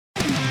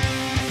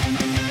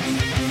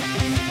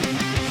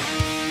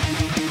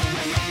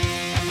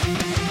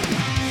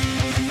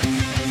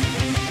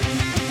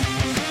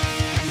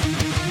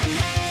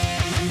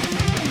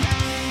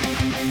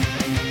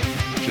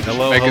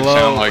Hello, Make hello. it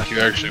sound like you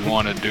actually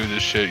want to do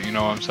this shit, you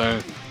know what I'm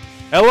saying?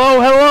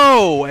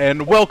 Hello,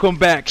 and welcome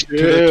back to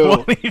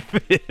Chill. the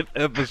 25th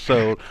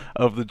episode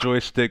of the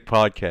Joystick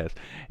Podcast.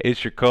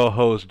 It's your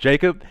co-host,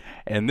 Jacob,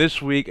 and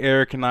this week,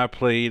 Eric and I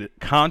played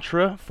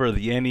Contra for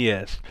the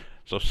NES.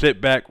 So sit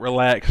back,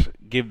 relax,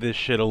 give this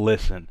shit a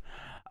listen.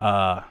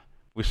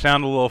 We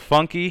sound a little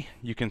funky.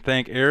 You can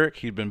thank Eric.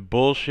 He'd been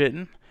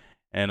bullshitting.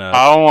 And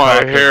I don't want caught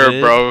to the hear,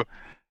 vid. bro.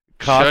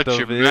 Caught Shut the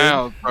your vid.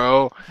 mouth,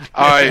 bro.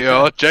 Alright,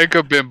 yo.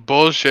 Jacob been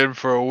bullshitting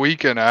for a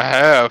week and a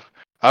half.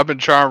 I've been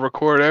trying to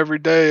record every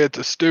day at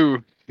the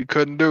stew. He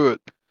couldn't do it.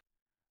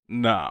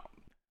 Nah,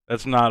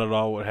 that's not at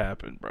all what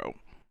happened, bro.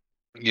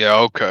 Yeah,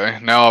 okay.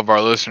 Now all of our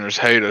listeners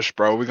hate us,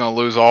 bro. We're gonna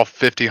lose all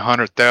 50,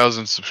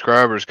 100,000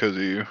 subscribers because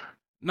of you.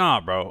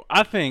 Nah, bro.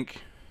 I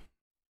think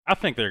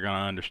they're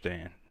gonna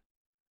understand.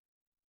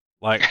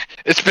 Like,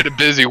 It's been a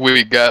busy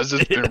week, guys.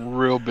 It's been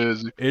real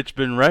busy. it's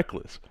been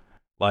reckless.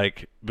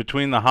 Like,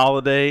 between the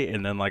holiday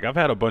and then, like, I've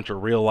had a bunch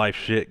of real life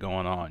shit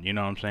going on. You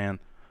know what I'm saying?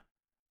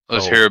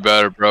 Let's So, hear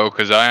about it, bro,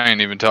 because I ain't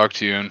even talked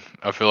to you in,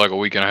 I feel like, a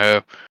week and a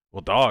half.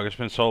 well, dog, it's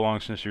been so long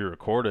since you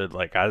recorded.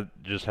 Like, I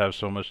just have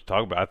so much to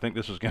talk about. I think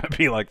this is gonna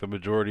be like the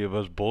majority of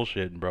us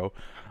bullshitting, bro.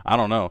 I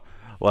don't know.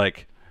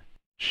 Like,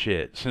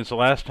 shit. Since the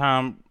last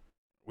time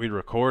we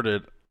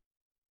recorded,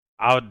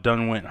 I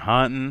done went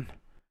hunting.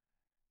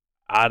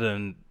 I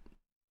done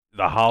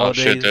the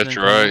holidays. Oh shit, that's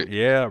and right.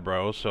 Yeah,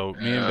 bro. So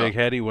me and Yeah. Big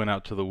Hetty went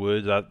out to the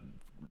woods. I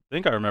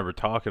think I remember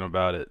talking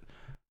about it,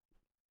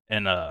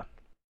 and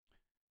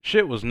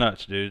shit was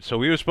nuts, dude. So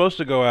we were supposed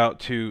to go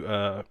out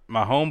to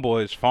my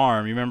homeboy's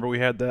farm. You remember we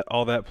had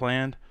all that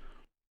planned?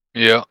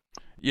 Yeah.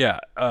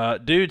 Yeah.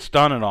 Dude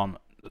stunted on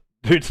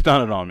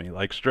me,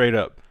 like straight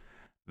up.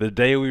 The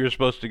day we were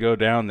supposed to go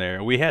down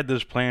there, we had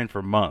this planned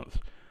for months.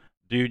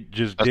 Dude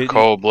just That's didn't.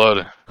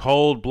 cold-blooded.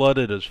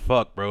 Cold-blooded as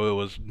fuck, bro. It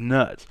was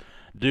nuts.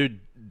 Dude,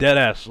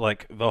 deadass,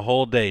 like, the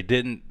whole day.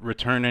 Didn't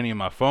return any of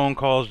my phone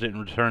calls, didn't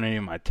return any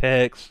of my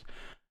texts,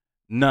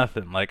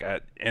 nothing. Like,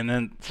 and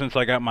then, since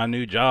I got my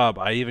new job,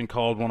 I even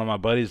called one of my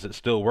buddies that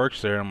still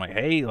works there. I'm like,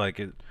 hey, like,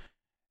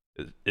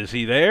 is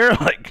he there?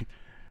 Like,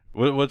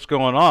 what's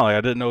going on? Like,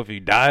 I didn't know if he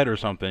died or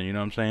something, you know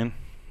what I'm saying?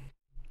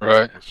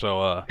 Right.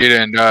 So, He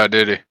didn't die,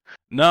 did he?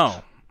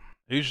 no.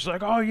 He's just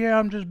like, oh, yeah,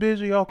 I'm just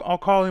busy. I'll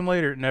call him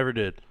later. Never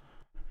did.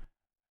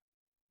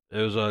 It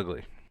was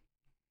ugly.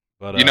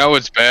 But, you know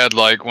it's bad,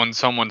 like, when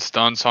someone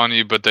stunts on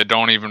you, but they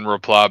don't even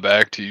reply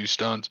back to you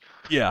stunts.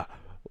 yeah,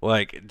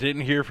 like,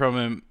 didn't hear from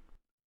him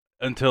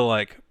until,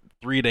 like,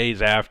 3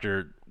 days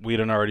after we'd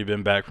already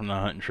been back from the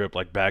hunting trip,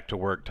 like, back to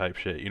work type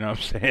shit, you know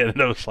what I'm saying?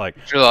 And I was like,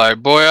 You're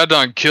like, boy, I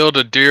done killed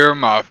a deer,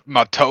 my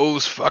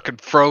toes fucking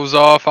froze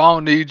off, I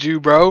don't need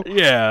you, bro.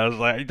 yeah, I was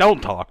like,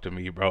 don't talk to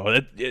me, bro.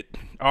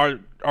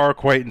 Our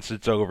acquaintance,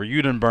 it's over.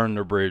 You done burned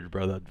the bridge,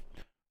 brother.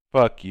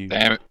 Fuck you.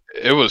 Damn it.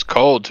 It was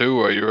cold, too,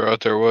 while you were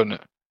out there, wasn't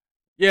it?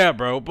 Yeah,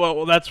 bro, but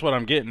well, that's what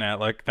I'm getting at.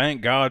 Like,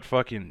 thank God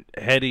fucking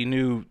Hetty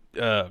knew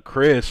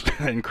Chris,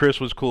 and Chris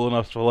was cool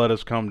enough to let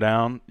us come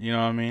down, you know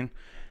what I mean?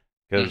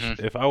 Because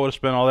if I would have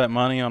spent all that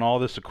money on all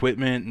this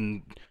equipment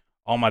and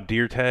all my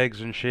deer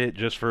tags and shit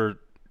just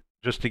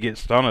to get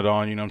stunted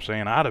on, you know what I'm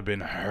saying, I'd have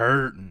been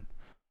hurting.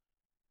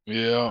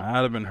 Yeah.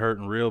 I'd have been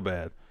hurting real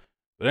bad.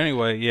 But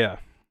anyway, yeah.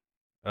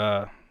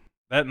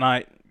 That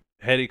night,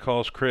 Hetty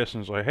calls Chris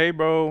and is like, hey,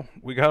 bro,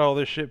 we got all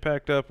this shit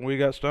packed up and we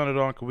got stunted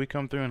on. Can we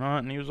come through and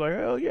hunt? And he was like,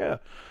 hell yeah.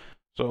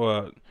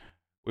 So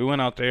we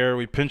went out there.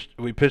 We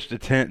pitched a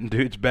tent in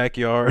dude's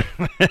backyard.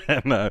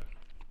 And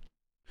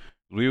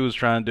we was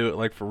trying to do it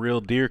like for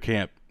real deer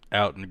camp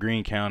out in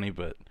Greene County,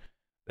 but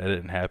that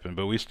didn't happen.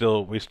 But we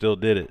still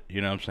did it.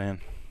 You know what I'm saying?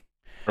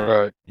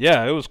 Right.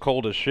 Yeah, it was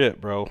cold as shit,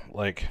 bro.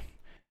 Like,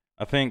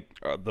 I think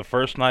the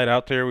first night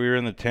out there, we were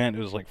in the tent. It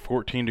was like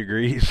 14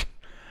 degrees.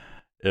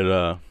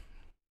 Everybody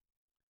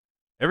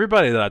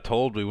that I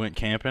told we went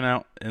camping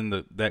out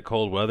in that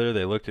cold weather,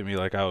 they looked at me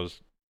like I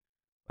was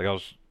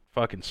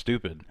fucking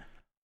stupid.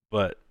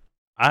 But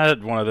I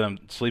had one of them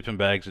sleeping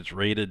bags that's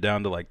rated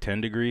down to like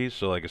 10 degrees.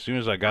 So like as soon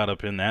as I got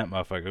up in that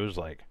motherfucker, it was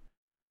like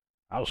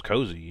I was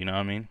cozy. You know what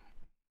I mean?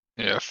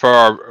 Yeah,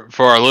 for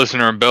our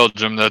listener in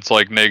Belgium, that's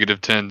like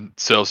 -10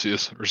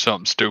 Celsius or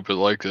something stupid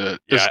like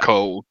that. Yeah, it's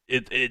cold.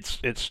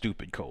 It's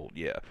stupid cold.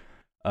 Yeah.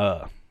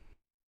 But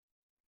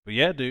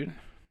yeah, dude,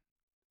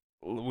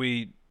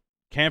 we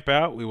camp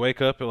out. We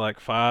wake up at like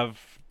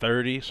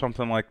 5:30,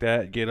 something like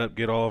that. Get up,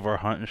 get all of our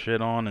hunting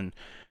shit on, and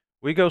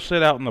we go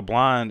sit out in the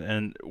blind.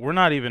 And we're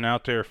not even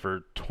out there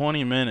for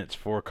 20 minutes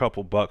before a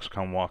couple bucks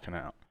come walking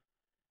out.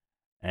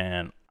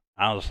 And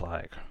I was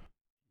like,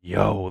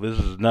 yo, this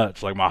is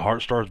nuts. Like my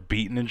heart starts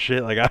beating and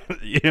shit. Like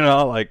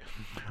like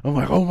I'm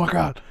like, oh my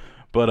God.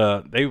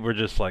 But they were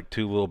just like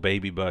two little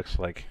baby bucks,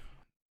 like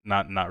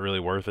not really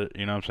worth it,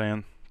 you know what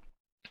I'm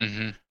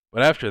saying?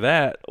 But after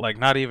that, like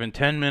not even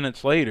 10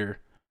 minutes later,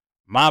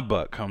 my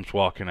buck comes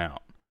walking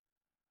out.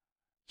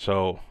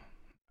 So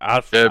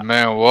Dead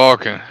man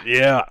walking.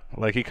 Yeah,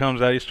 like he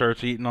comes out, he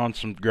starts eating on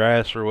some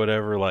grass or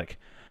whatever, like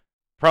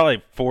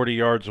probably 40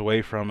 yards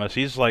away from us.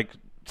 He's like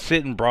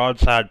sitting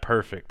broadside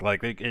perfect.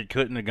 Like it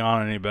couldn't have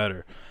gone any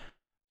better.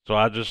 So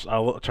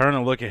turn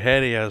and look at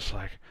Hetty. I was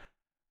like,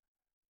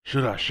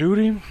 should I shoot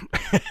him?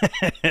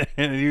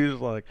 And he was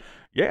like,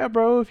 yeah,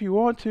 bro, if you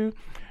want to.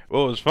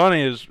 What was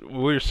funny is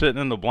we were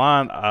sitting in the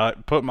blind. I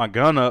put my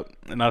gun up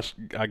and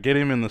I get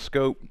him in the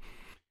scope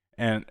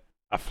and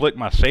I flick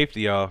my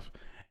safety off.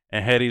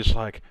 And Hetty's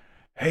like,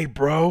 hey,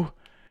 bro,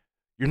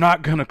 you're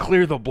not going to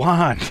clear the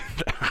blind.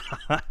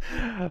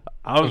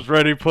 I was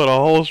ready to put a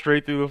hole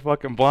straight through the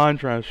fucking blind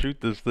trying to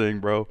shoot this thing,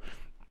 bro.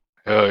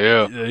 Hell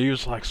yeah. He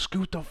was like,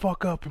 scoot the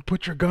fuck up and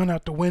put your gun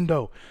out the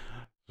window.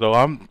 So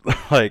I'm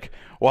like,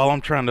 while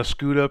I'm trying to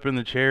scoot up in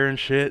the chair and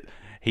shit,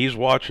 he's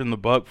watching the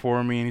buck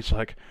for me, and he's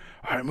like,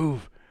 "All right,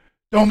 move,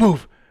 don't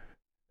move."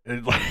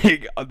 And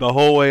like the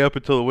whole way up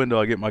until the window,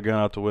 I get my gun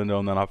out the window,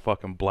 and then I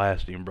fucking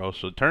blast him, bro.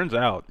 So it turns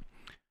out,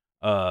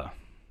 uh,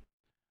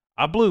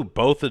 I blew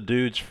both the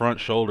dude's front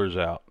shoulders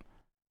out.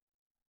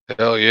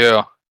 Hell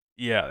yeah.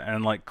 Yeah,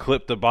 and like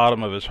clipped the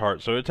bottom of his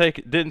heart. So it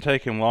didn't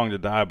take him long to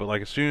die, but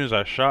like as soon as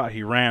I shot,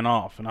 he ran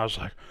off, and I was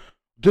like,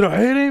 "Did I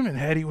hit him?" And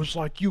Hetty was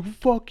like, "You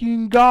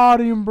fucking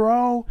got him,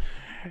 bro."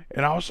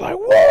 And I was like,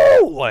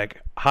 whoa, like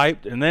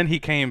hyped. And then he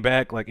came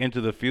back like into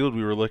the field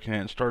we were looking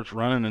at and starts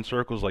running in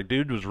circles. Like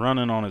dude was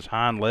running on his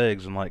hind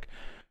legs and like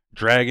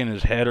dragging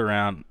his head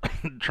around,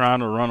 trying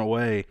to run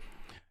away.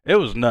 It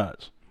was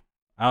nuts.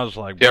 I was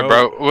like, Yeah,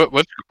 bro,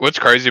 bro. What's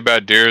crazy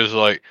about deer is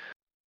like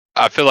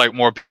I feel like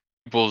more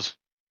people's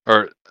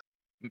or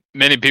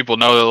many people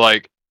know that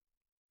like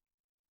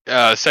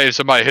say if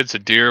somebody hits a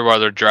deer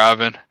while they're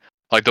driving,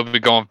 like they'll be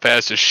going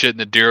fast as shit and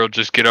the deer will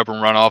just get up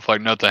and run off like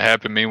nothing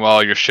happened.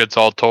 Meanwhile, your shit's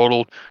all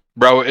totaled.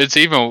 Bro, it's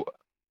even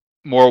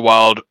more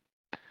wild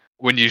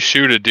when you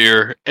shoot a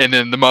deer and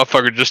then the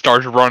motherfucker just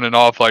starts running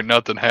off like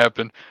nothing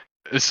happened.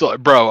 It's like,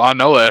 bro, I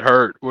know that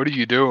hurt. What are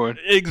you doing?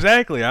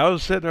 exactly. I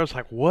was sitting there, I was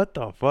like, what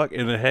the fuck?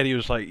 And then Hetty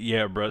was like,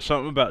 yeah, bro,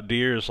 something about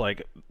deer is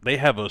like, they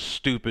have a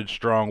stupid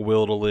strong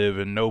will to live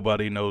and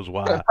nobody knows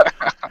why.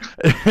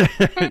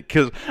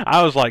 Because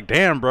I was like,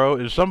 damn, bro,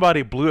 if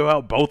somebody blew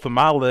out both of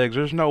my legs,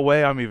 there's no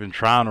way I'm even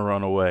trying to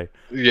run away.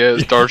 Yeah,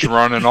 it starts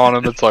running on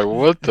him. It's like,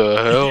 what the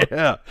hell?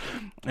 Yeah.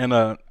 And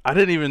I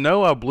didn't even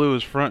know I blew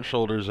his front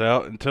shoulders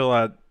out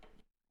until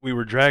we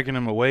were dragging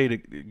him away to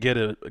get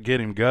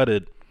him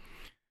gutted.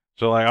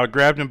 So like I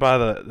grabbed him by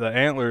the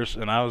antlers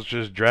and I was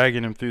just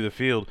dragging him through the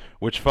field,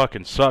 which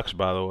fucking sucks,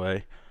 by the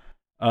way.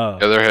 Yeah,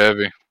 they're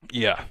heavy.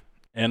 Yeah.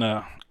 And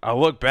I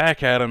look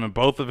back at him and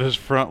both of his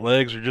front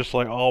legs are just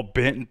like all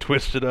bent and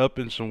twisted up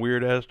in some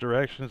weird ass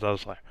directions. I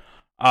was like,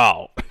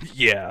 oh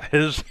yeah,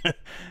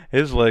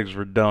 his legs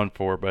were done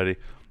for, buddy.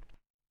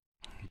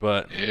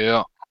 But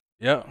Yeah.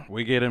 yeah,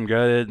 we get him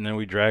gutted and then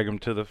we drag him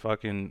to the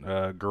fucking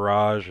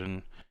garage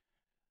and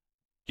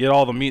get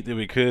all the meat that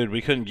we could.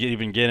 We couldn't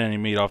even get any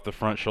meat off the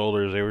front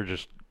shoulders. They were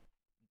just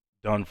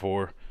done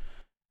for.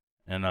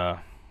 And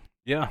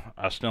yeah,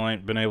 I still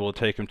ain't been able to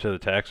take him to the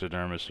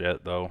taxidermist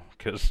yet though,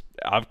 because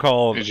I've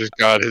called. He just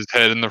got his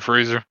head in the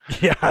freezer.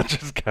 Yeah, I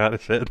just got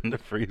his head in the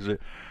freezer.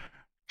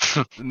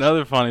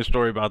 Another funny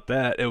story about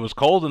that, it was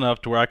cold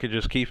enough to where I could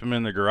just keep him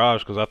in the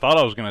garage because I thought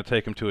I was going to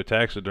take him to a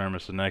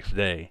taxidermist the next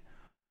day.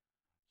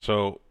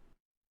 So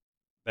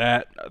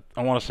that,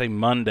 I want to say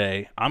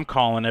Monday, I'm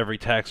calling every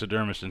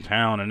taxidermist in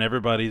town, and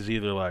everybody's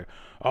either like,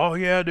 "Oh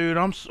yeah, dude,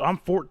 I'm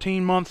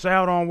 14 months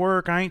out on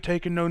work. I ain't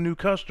taking no new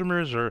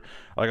customers," or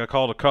like I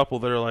called a couple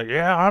that are like,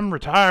 "Yeah, I'm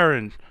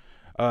retiring.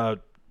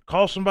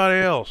 Call somebody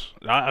else."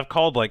 I've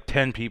called like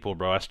 10 people,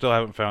 bro. I still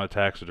haven't found a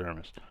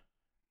taxidermist.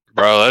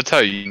 Bro, that's how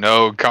you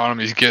know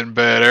economy's getting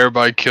bad.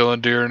 Everybody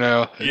killing deer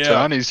now.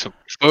 Yeah, I need some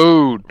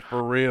food.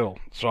 for real.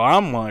 So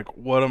I'm like,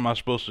 what am I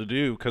supposed to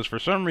do? Because for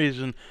some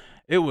reason,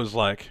 it was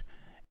like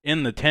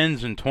in the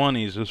 10s and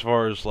 20s as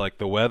far as like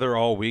the weather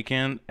all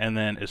weekend, and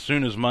then as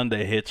soon as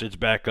Monday hits, it's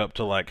back up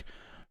to like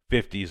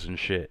 50s and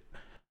shit.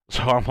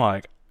 So I'm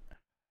like,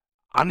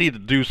 I need to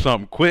do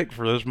something quick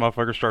for this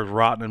motherfucker starts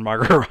rotting in my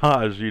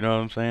garage. You know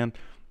what I'm saying?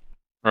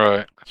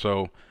 Right.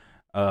 So,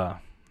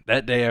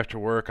 that day after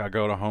work, I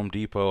go to Home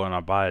Depot and I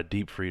buy a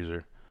deep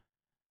freezer.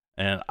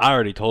 And I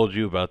already told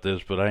you about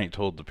this, but I ain't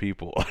told the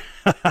people.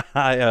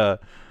 I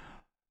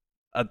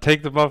I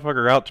take the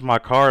motherfucker out to my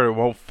car and it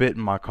won't fit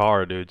in my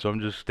car, dude. So I'm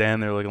just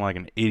standing there looking like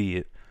an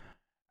idiot.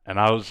 And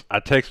I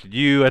texted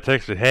you, I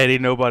texted Hetty,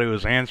 nobody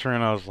was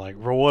answering. I was like,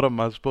 bro, what am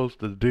I supposed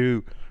to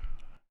do?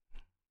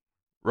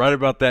 Right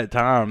about that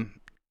time,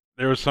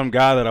 there was some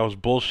guy that I was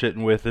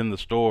bullshitting with in the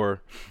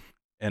store,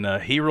 and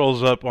he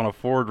rolls up on a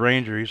Ford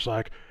Ranger. He's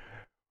like,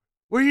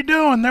 "What are you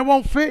doing? That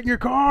won't fit in your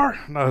car."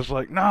 And I was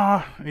like,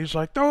 "Nah." And he's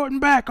like, "Throw it in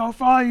back. I'll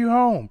follow you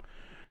home."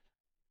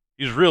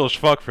 He's real as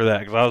fuck for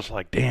that because I was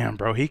like, "Damn,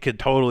 bro, he could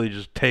totally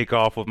just take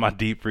off with my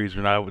deep freezer,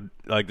 and I would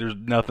like, there's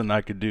nothing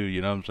I could do."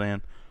 You know what I'm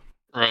saying?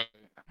 Right.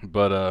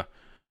 But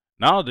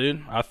no,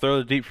 dude. I throw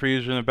the deep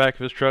freezer in the back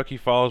of his truck. He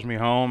follows me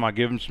home. I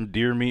give him some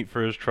deer meat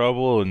for his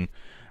trouble, and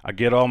I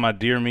get all my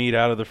deer meat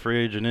out of the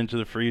fridge and into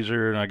the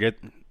freezer, and I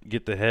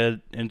get the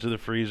head into the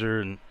freezer,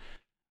 and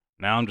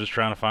now I'm just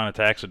trying to find a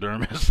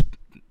taxidermist.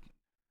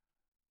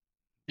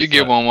 You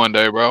get But one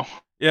day, bro.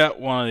 yeah,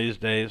 one of these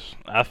days.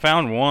 I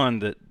found one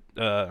that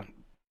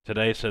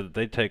today said that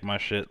they'd take my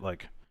shit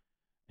like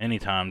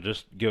anytime,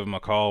 just give them a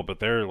call. But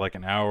they're like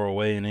an hour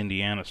away in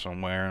Indiana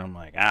somewhere, and I'm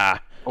like,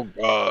 ah, Oh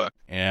God.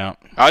 yeah.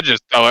 I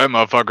just throw that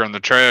motherfucker in the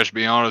trash.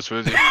 Be honest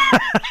with you.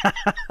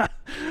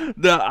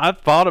 No, I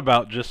thought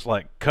about just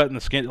like cutting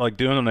the skin, like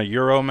doing a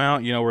Euro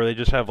mount, where they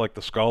just have like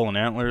the skull and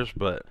antlers,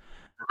 but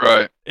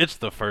Right. it's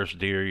the first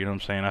deer, you know what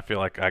I'm saying? I feel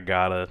like I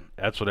gotta.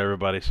 That's what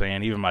everybody's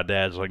saying. Even my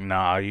dad's like,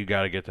 nah, you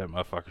gotta get that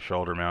motherfucker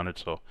shoulder mounted.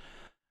 So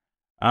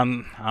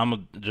I'm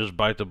gonna just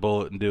bite the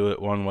bullet and do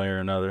it one way or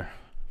another.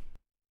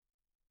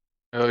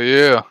 Hell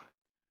yeah.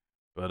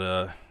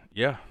 But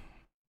yeah.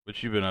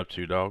 What you been up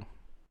to, dog?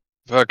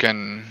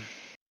 Fucking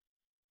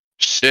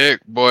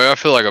sick, boy. I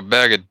feel like a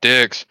bag of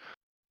dicks.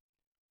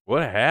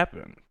 What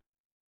happened?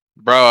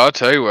 Bro, I'll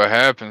tell you what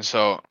happened.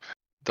 So,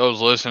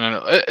 those listening,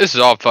 this is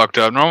all fucked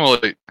up.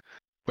 Normally,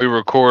 we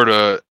record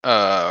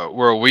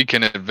we're a week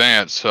in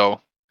advance.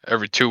 So,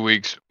 every 2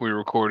 weeks, we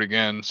record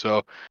again.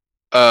 So,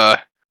 uh,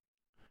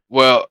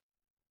 well,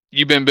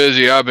 you've been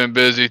busy. I've been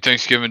busy.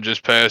 Thanksgiving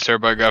just passed.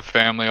 Everybody got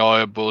family, all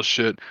that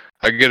bullshit.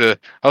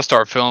 I'll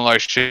start feeling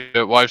like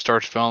shit. Wife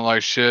starts feeling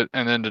like shit.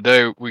 And then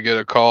today we get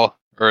a call,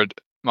 or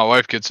my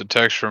wife gets a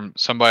text from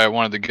somebody I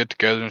wanted to get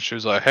together. And she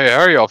was like, hey,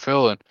 how are y'all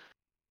feeling?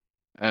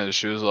 And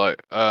she was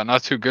like,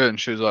 not too good. And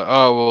she was like,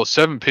 oh, well,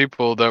 7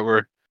 people that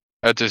were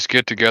at this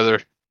get together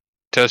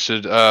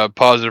tested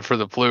positive for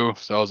the flu.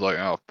 So I was like,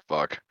 oh,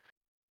 fuck.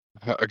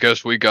 I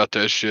guess we got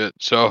that shit.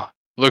 So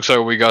looks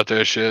like we got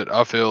that shit.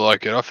 I feel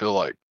like it. I feel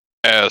like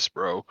ass,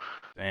 bro.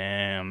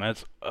 Damn,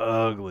 that's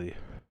ugly.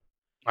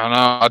 I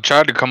know. I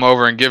tried to come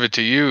over and give it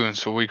to you, and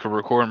so we could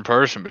record in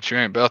person, but you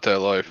ain't about that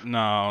life,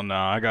 No, no,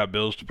 I got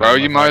bills to pay, bro.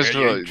 You might as motherfucker.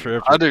 You well. ain't I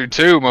tripping. do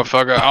too,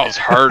 motherfucker. I was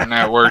hurting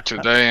at work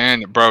today,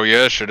 and bro,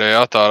 yesterday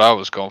I thought I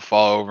was gonna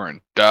fall over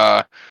and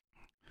die.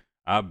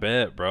 I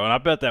bet, bro, and I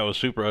bet that was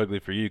super ugly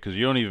for you because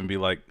you don't even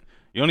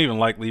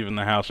like leaving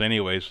the house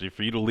anyway. So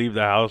for you to leave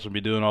the house and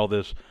be doing all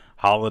this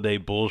holiday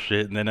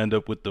bullshit and then end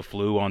up with the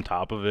flu on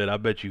top of it, I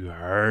bet you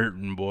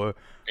hurting, boy.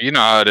 You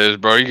know how it is,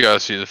 bro. You gotta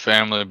see the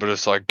family, but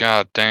it's like,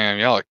 god damn,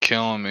 y'all are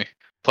killing me.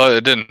 Plus,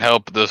 it didn't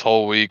help this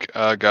whole week.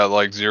 I got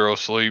like 0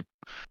 sleep,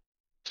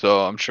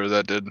 so I'm sure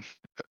that didn't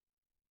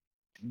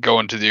go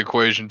into the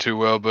equation too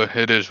well. But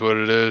it is what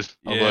it is.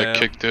 I'll like Yeah,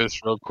 kick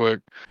this real quick.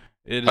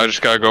 it I is.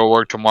 just gotta go to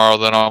work tomorrow.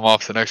 Then I'm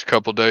off the next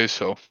couple days.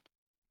 So,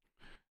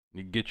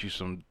 You get you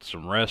some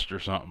rest or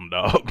something,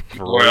 dog.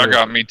 For boy, I real.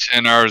 got me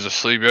 10 hours of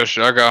sleep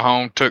yesterday. I got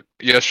home, took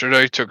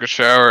a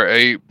shower at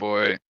 8.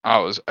 Boy, I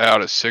was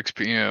out at 6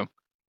 p.m.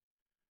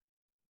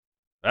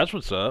 That's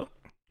what's up.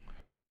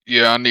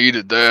 Yeah, I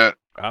needed that.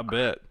 I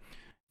bet.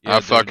 I Yeah,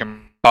 dude.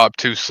 fucking popped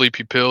 2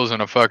 sleepy pills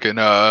and a fucking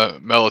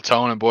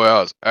melatonin. Boy,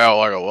 I was out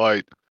like a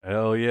light.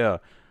 Hell yeah.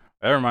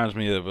 That reminds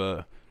me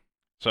of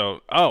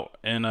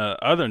and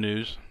other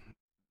news,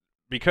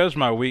 because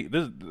my week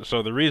this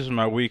so the reason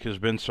my week has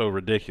been so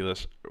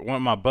ridiculous. One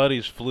of my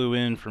buddies flew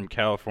in from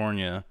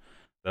California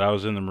that I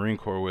was in the Marine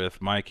Corps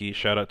with, Mikey,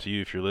 shout out to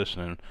you if you're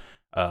listening.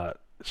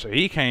 So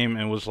he came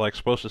and was like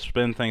supposed to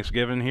spend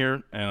Thanksgiving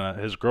here, and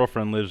his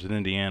girlfriend lives in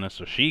Indiana,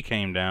 so she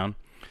came down,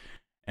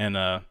 and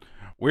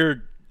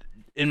we're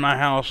in my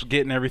house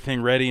getting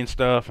everything ready and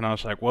stuff, and I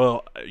was like,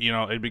 well,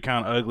 it'd be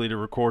kind of ugly to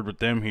record with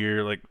them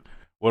here. Like,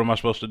 what am I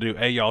supposed to do?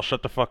 Hey, y'all,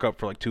 shut the fuck up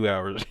for like 2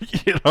 hours.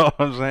 You know what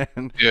I'm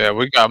saying? Yeah,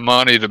 we got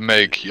money to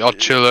make. Y'all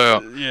chill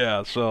out.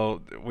 Yeah,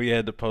 so we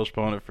had to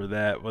postpone it for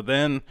that. But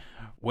then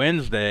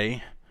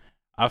Wednesday,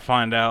 I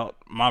find out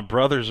my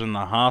brother's in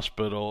the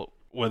hospital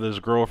with his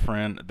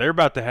girlfriend. They're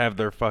about to have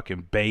their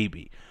fucking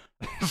baby.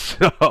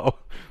 So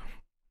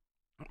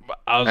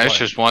I was That's like,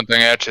 just one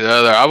thing after the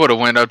other. I would have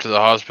went up to the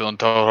hospital and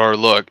told her,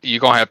 "Look,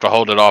 you're gonna have to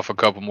hold it off a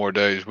couple more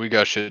days. We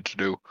got shit to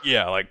do.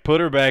 yeah, like put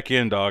her back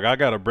in, dog. I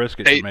got a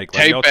brisket to Tape, make.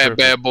 Like, tape y'all that tripping.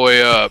 bad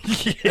boy up.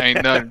 Ain't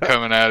Yeah. nothing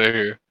coming out of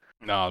here."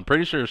 No, I'm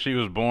pretty sure she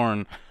was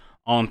born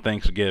on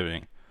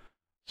Thanksgiving.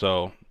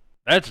 So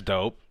that's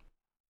dope.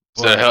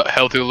 It's a But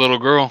healthy little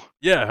girl.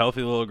 yeah,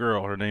 healthy little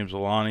girl. Her name's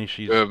Alani.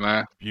 She's Good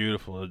man.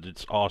 beautiful.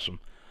 It's awesome.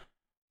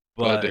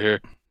 Glad to But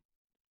hear.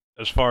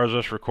 as far as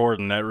us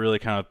recording, that really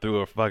kind of threw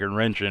a fucking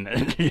wrench in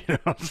it. You know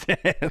what I'm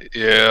saying?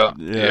 Yeah,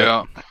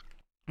 Yeah.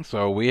 yeah.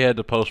 So we had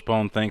to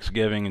postpone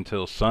Thanksgiving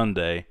until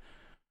Sunday,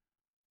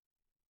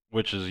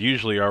 which is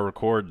usually our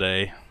record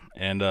day.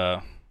 And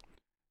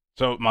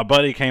so my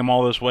buddy came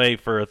all this way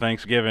for a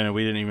Thanksgiving, and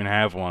we didn't even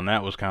have one.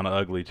 That was kind of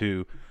ugly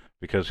too,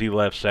 because he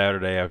left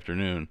Saturday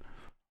afternoon.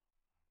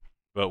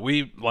 But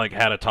we like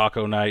had a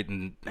taco night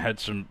and had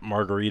some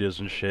margaritas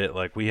and shit.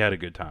 Like, we had a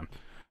good time.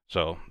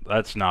 So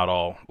that's not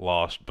all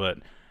lost. But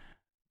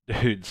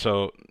dude,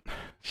 so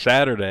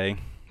Saturday,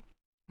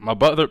 my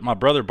brother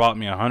bought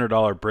me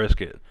 $100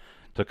 brisket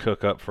to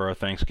cook up for our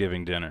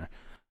Thanksgiving dinner.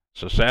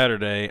 So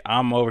Saturday,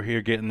 I'm over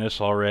here getting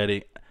this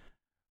already.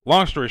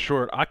 Long story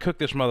short, I cooked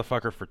this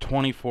motherfucker for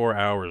 24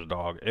 hours,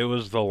 dog. It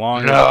was the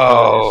longest cook.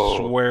 I No.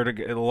 swear to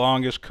God, the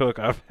longest cook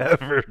I've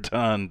ever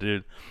done,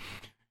 dude.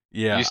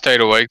 You Yeah,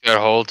 stayed awake that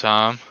whole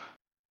time.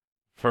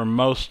 for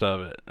most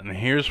of it. And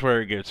here's where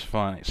it gets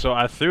funny. So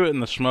I threw it in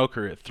the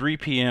smoker at 3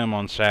 p.m.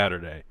 on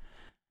Saturday.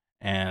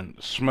 and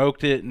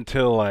smoked it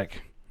until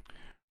like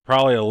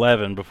probably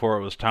 11 before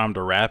it was time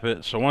to wrap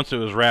it. So once it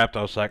was wrapped,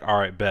 I was like, all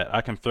right, bet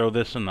I can throw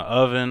this in the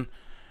oven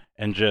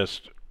and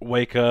just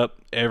wake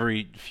up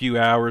every few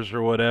hours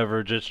or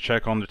whatever, just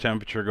check on the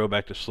temperature, go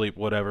back to sleep,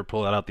 whatever,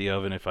 pull it out the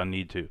oven if I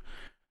need to.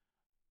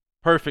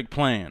 Perfect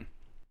plan,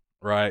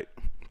 right?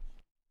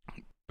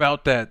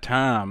 About that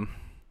time,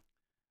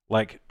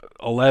 like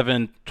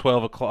 11,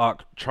 12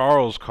 o'clock,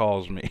 Charles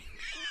calls me.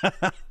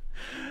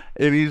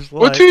 And he's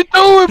What like, you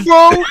doing,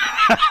 bro?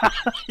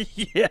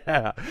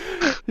 yeah.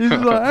 He's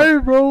like, hey,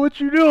 bro, what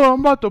you doing? I'm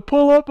about to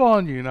pull up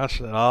on you. And I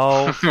said,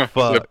 oh, I said,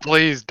 fuck.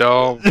 please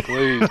don't,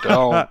 please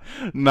don't.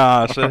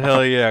 Nah, I said,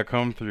 hell yeah,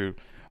 come through.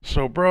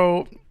 So,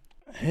 bro,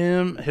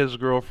 him, his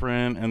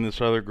girlfriend, and this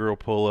other girl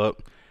pull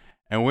up,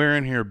 and we're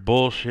in here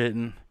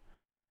bullshitting.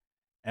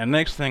 And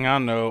next thing I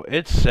know,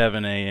 it's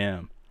 7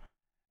 a.m.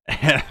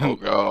 Oh And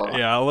god,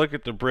 yeah, I look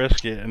at the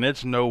brisket, and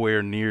it's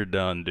nowhere near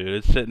done, dude.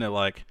 It's sitting at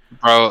like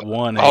bro.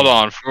 1 Hold a.m.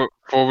 on,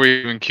 before we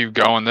even keep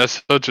going,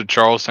 that's such a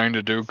Charles thing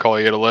to do. Call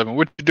you at 11.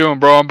 What you doing,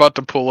 bro? I'm about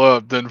to pull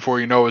up. Then before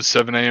you know it,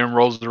 7 a.m.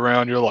 rolls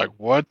around. You're like,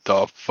 what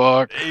the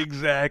fuck?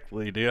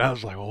 Exactly, dude. I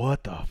was like,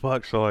 what the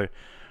fuck? So, like,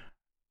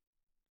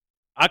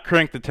 I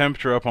cranked the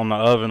temperature up on the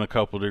oven a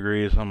couple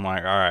degrees. I'm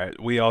like, all right,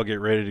 we all get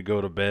ready to go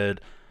to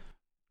bed.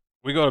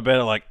 We go to bed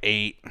at like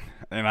 8,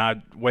 and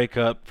I wake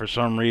up for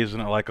some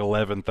reason at like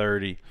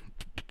 11:30.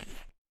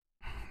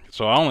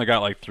 So I only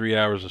got like 3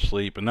 hours of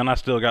sleep, and then I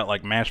still got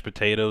like mashed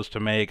potatoes to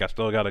make. I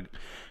still got to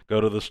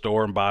go to the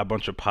store and buy a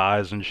bunch of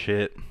pies and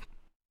shit.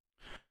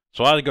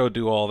 So I had to go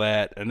do all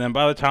that, and then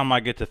by the time I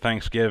get to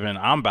Thanksgiving,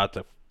 I'm about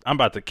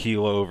to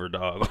keel over,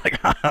 dog. Like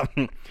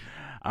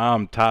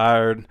I'm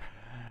tired,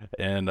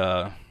 and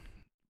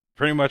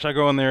pretty much I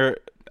go in there,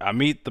 I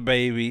meet the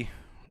baby,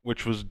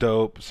 which was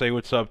dope. Say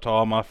what's up to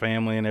all my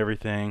family and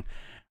everything.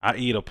 I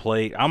eat a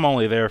plate. I'm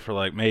only there for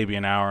like maybe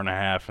an hour and a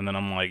half, and then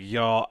I'm like,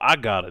 y'all, I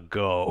gotta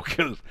go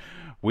because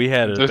we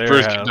had it at This their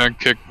brisket house. done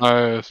kicked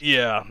my ass.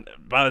 Yeah,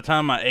 by the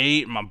time I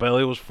ate, my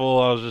belly was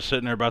full. I was just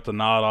sitting there about to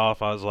nod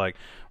off. I was like,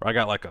 I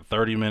got like a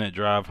 30-minute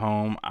drive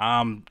home.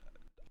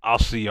 I'll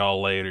see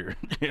y'all later.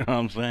 You know what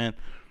I'm saying?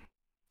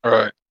 All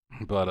right.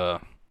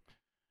 But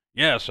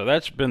yeah. So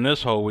that's been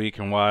this whole week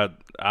and why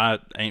I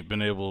ain't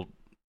been able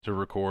to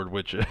record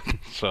with you.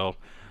 So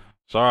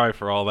sorry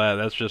for all that.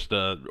 That's just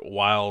a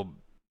wild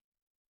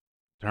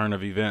turn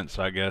of events,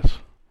 I guess.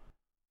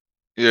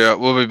 Yeah,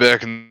 we'll be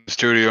back in the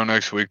studio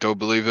next week. Don't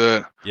believe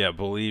that. Yeah,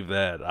 believe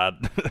that.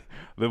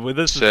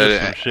 This is Said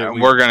just some it. shit And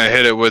we. we're gonna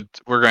hit it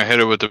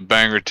with a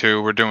banger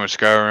too. We're doing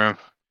Skyrim.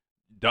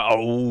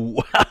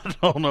 Oh, I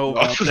don't know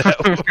about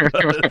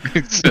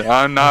that.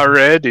 I'm not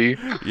ready.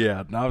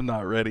 Yeah, I'm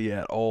not ready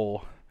at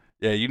all.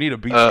 Yeah, you need to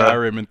beat Uh,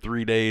 Skyrim in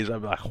 3 days.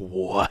 I'm like,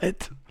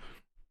 what?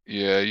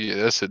 yeah,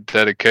 that's a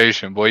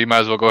dedication, boy. You might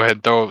as well go ahead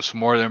and throw some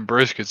more of them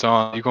briskets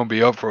on. You're gonna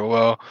be up for a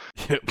while.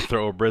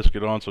 Throw a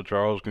brisket on so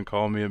Charles can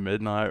call me at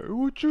midnight.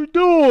 What you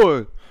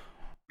doing?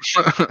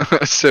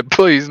 I said,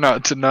 please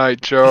not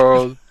tonight,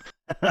 Charles.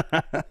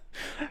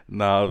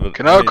 No, but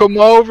Can I come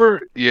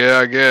over? Yeah,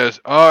 I guess.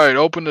 All right,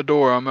 open the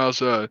door. I'm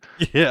outside.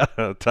 yeah,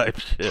 type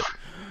shit.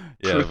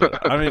 Yeah,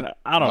 but I mean,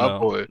 I don't My know.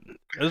 boy.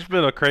 It's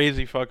been a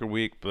crazy fucking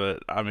week,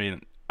 but I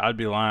mean, I'd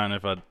be lying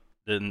if I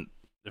didn't,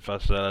 if I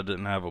said I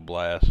didn't have a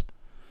blast.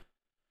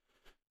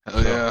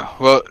 Hell So, yeah.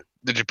 Well,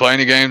 did you play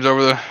any games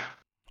over the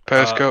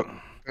past uh,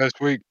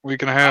 past week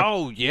and a half?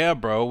 oh yeah,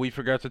 bro, we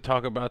forgot to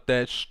talk about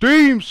that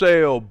Steam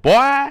sale,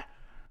 boy.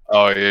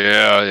 Oh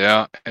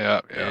yeah.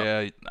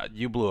 Yeah,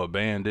 you blew a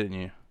band, didn't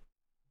you?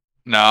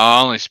 No,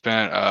 I only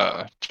spent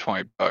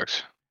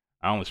 $20.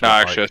 I only No, spent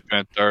actually, I like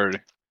spent 30.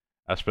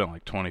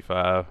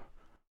 25.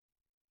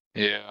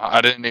 Yeah,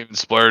 I didn't even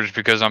splurge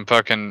because I'm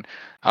fucking.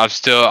 I'll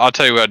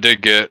tell you what I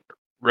did get.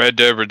 Red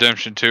Dead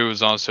Redemption 2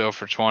 was on sale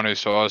for 20,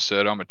 so I said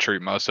I'm gonna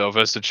treat myself.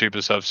 That's the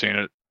cheapest I've seen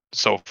it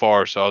so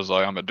far, so I was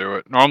like, I'm gonna do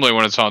it. Normally,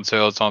 when it's on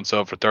sale for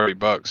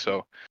 $30.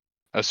 So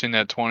I seen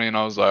that 20, and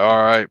I was like,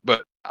 all right.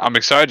 But I'm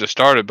excited to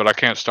start it, but I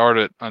can't start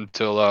it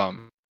until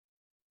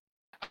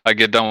I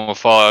get done with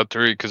Fallout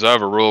 3 because I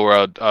have a rule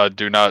where I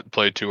do not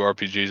play two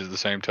RPGs at the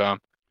same time.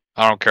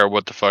 I don't care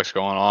what the fuck's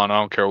going on. I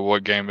don't care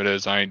what game it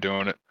is. I ain't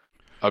doing it.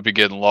 I'll be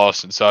getting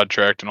lost and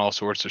sidetracked and all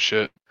sorts of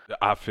shit.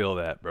 I feel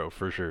that, bro,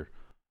 for sure.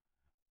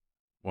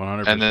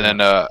 And then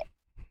 100%.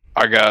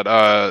 I got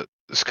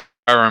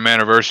Skyrim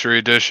Anniversary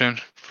Edition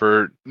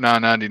for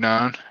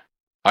 $9.99.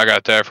 I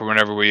got that for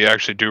whenever we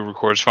actually do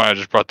record. It's fine. I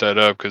just brought that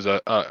up because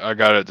I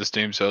got it at the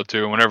Steam sale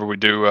too. Whenever we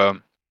do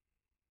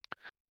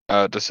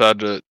decide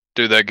to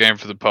do that game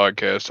for the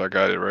podcast, I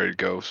got it ready to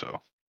go.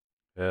 So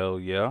Hell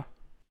yeah.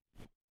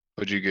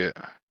 what'd you get?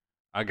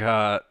 I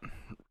got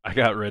I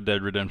got Red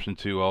Dead Redemption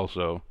 2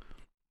 also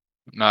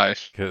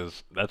Nice.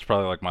 cuz that's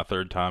probably like my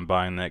third time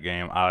buying that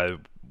game. I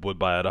would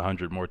buy it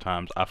 100 more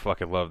times. I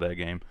fucking love that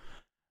game.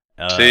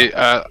 Uh See,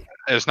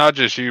 it's not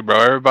just you, bro.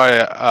 Everybody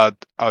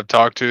I've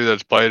talked to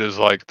that's played is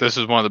like, this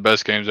is one of the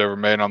best games ever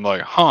made. And I'm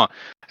like, huh.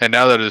 And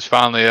now that it's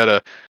finally at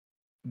a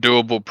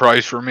doable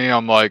price for me,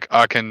 I'm like,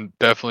 I can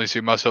definitely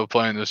see myself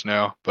playing this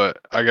now. But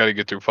I got to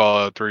get through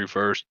Fallout 3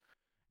 first.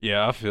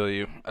 Yeah, I feel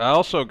you. I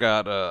also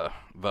got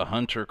the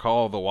Hunter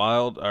Call of the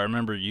Wild. I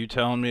remember you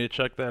telling me to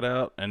check that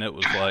out, and it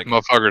was like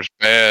Motherfucker's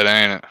bad,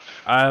 ain't it?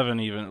 I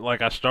haven't even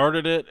like I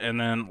started it, and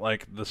then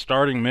like the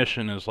starting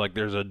mission is like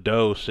there's a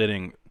doe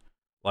sitting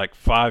like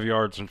 5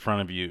 yards in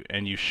front of you,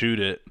 and you shoot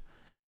it,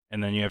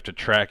 and then you have to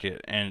track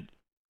it, and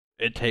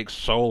it takes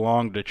so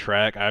long to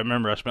track. I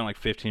remember I spent like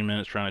 15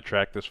 minutes trying to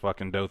track this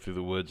fucking doe through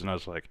the woods, and I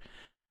was like,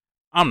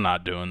 I'm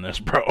not doing this,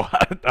 bro.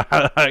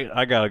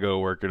 I gotta go to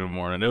work in the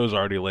morning. It was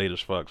already late as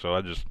fuck, so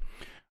I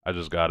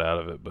just got out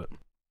of it, but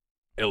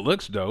it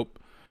looks dope.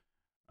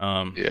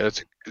 Um, Yeah,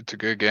 it's a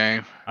good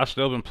game. I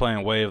still been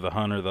playing Way of the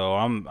Hunter though.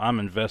 I'm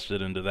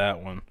invested into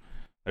that one.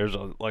 There's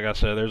a like I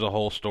said, there's a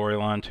whole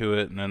storyline to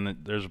it, and then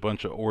there's a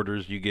bunch of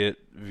orders you get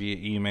via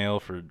email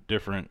for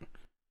different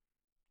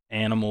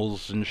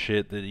animals and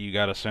shit that you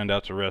got to send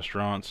out to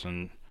restaurants,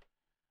 and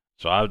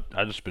so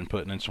I just been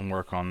putting in some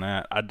work on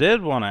that. I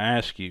did want to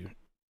ask you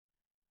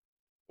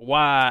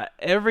why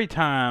every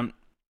time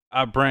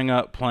I bring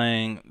up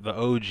playing the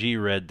OG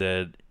Red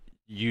Dead,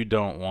 you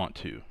don't want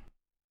to.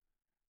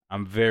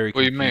 I'm very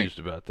What do you mean? confused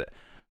about that.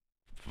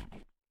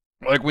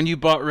 Like when you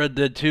bought Red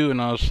Dead 2,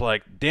 and I was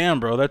like, damn,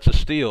 bro, that's a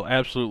steal.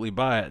 Absolutely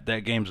buy it. That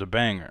game's a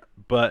banger.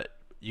 But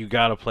you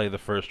gotta play the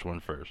first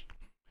one first.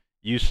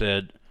 You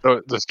said,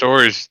 The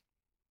stories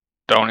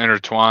don't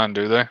intertwine,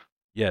 do they?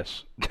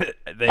 yes.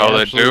 They Oh,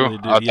 they do? absolutely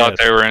do. I thought Yes.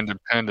 they were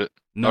independent.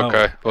 No,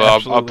 Okay, well, I'll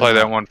absolutely play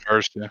that not. one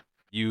first. Yeah.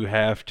 You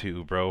have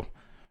to, bro.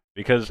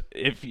 Because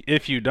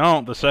if you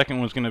don't, the second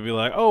one's gonna be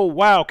like, oh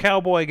wow,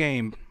 cowboy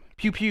game,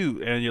 pew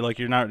pew, and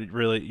you're not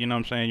really, you know what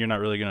I'm saying? You're not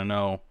really gonna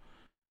know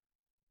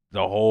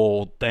the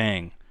whole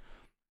thing.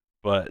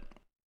 But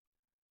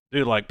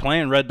dude, like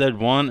playing Red Dead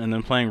 1 and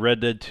then playing Red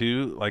Dead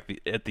 2,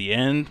 like at the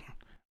end,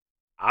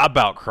 I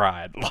about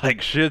cried.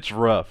 Like shit's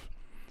rough.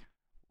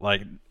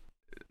 Like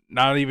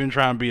not even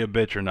trying to be a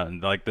bitch or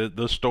nothing. Like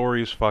the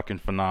story's fucking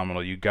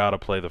phenomenal. You gotta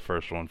play the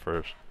first one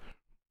first.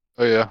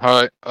 Oh yeah. All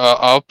right.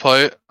 I'll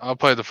play it. I'll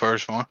play the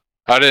first one.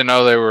 I didn't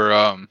know they were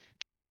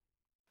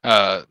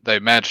they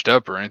matched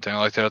up or anything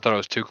like that. I thought it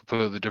was two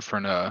completely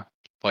different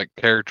like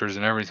characters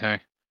and everything.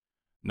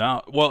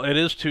 Now, well, it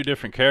is two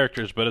different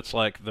characters, but it's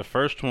like the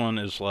first one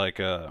is like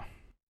an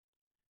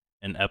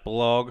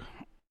epilogue,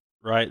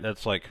 right?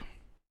 That's like,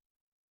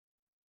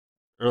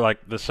 or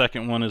like the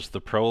second one is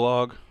the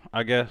prologue,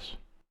 I guess.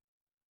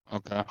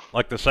 Okay.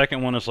 Like the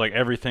second one is like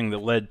everything that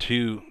led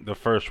to the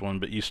first one,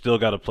 but you still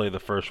got to play the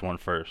first one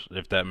first,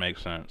 if that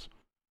makes sense.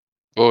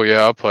 Well,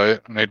 yeah, I'll play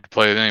it. I need to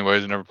play it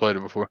anyways. I never played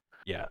it before.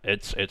 Yeah,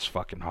 it's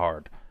fucking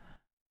hard.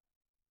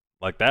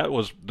 Like that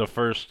was the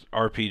first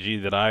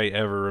RPG that I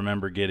ever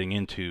remember getting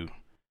into,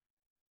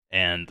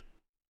 and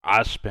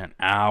I spent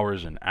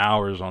hours and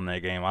hours on that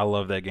game. I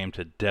love that game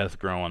to death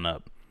growing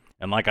up.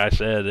 And like I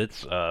said,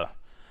 it's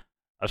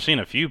I've seen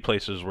a few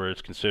places where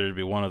it's considered to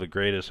be one of the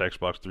greatest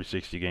Xbox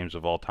 360 games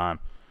of all time.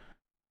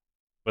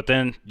 But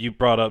then you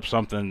brought up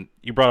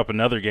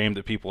another game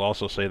that people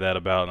also say that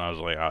about, and I was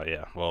like, oh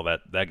yeah, well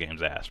that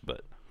game's ass.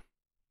 But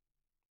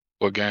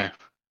What game?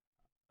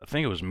 I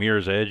think it was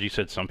Mirror's Edge. You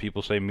said some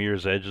people say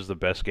Mirror's Edge is the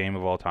best game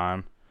of all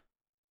time.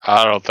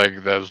 I don't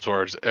think those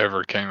words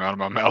ever came out of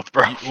my mouth,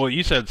 bro. Well,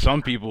 you said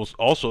some people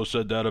also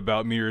said that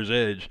about Mirror's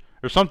Edge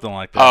or something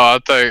like that. Oh, I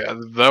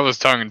think that was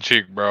tongue in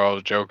cheek, bro. I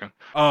was joking.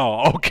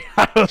 Oh, okay.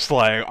 I was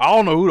like, I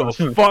don't know who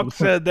the fuck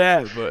said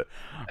that, but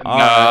all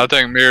No, I right.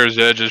 think Mirror's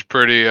Edge is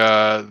pretty.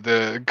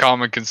 The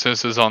common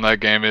consensus on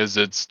that game is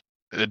it's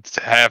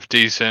half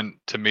decent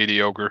to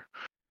mediocre.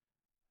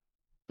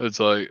 It's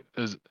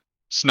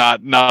not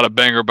a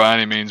banger by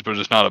any means, but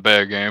it's not a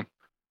bad game.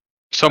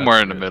 That's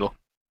Somewhere in the good. middle.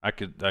 I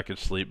could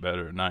sleep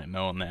better at night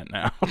knowing that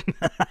now.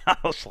 I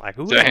was like,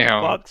 who the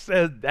Damn. fuck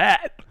said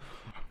that?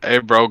 Hey,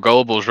 bro,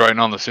 Gullible's writing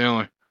on the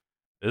ceiling.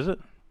 Is it?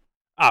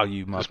 Oh,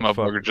 you This motherfucker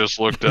motherfucker. just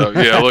looked up.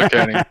 Yeah, look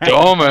at him.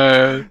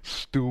 Dumbass.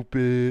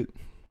 Stupid.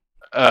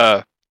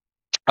 Uh,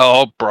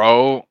 oh,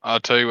 bro, I'll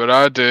tell you what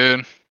I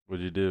did.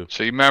 What'd you do?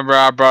 So you remember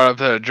I brought up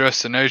that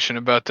destination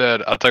about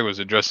that? I think it was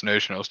a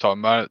destination I was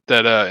talking about.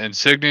 That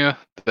insignia,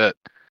 that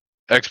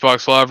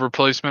Xbox Live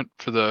replacement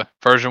for the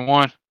version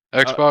 1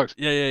 Xbox.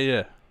 Yeah, yeah,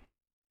 yeah.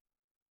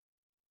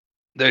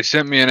 They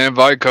sent me an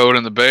invite code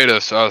in the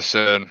beta, so I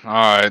said, all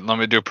right, let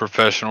me do a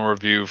professional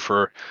review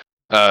for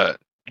uh,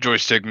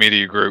 Joystick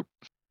Media Group.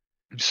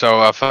 So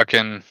I got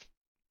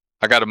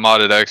a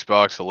modded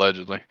Xbox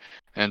allegedly,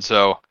 and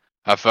so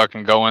I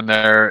fucking go in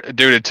there,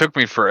 dude. It took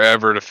me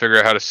forever to figure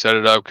out how to set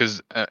it up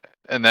because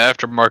in the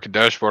aftermarket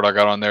dashboard I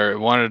got on there, it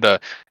wanted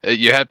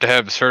you have to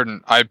have a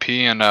certain IP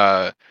and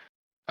uh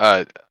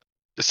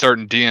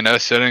certain DNS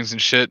settings and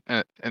shit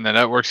in the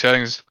network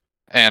settings.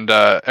 And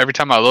every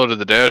time I loaded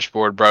the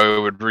dashboard, bro,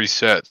 it would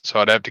reset. So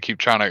I'd have to keep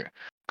trying to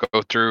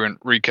go through and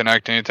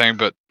reconnect anything.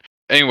 But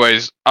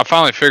anyways, I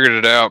finally figured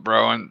it out,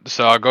 bro. And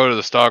so I go to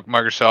the stock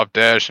Microsoft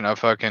Dash and I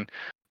fucking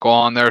go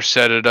on there,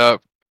 set it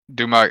up,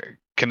 do my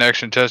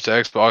connection test to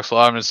Xbox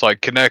Live, and it's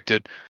like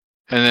connected.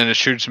 And then it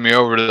shoots me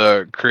over to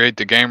the create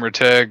the gamer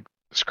tag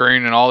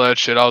screen and all that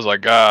shit. I was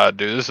like, God,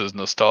 dude, this is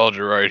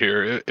nostalgia right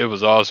here. It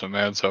was awesome,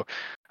 man. So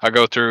I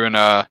go through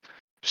and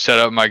set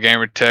up my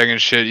gamer tag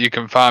and shit. You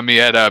can find me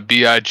at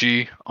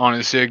BIG on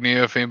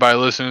Insignia. If anybody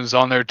listening is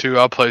on there too,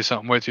 I'll play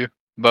something with you.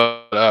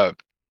 But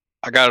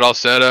I got it all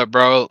set up,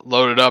 bro.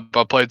 Loaded up.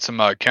 I played some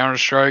Counter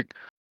Strike.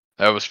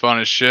 That was fun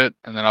as shit.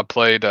 And then I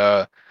played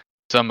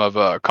some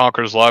of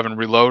Conquer's Live and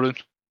Reloaded.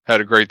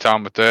 Had a great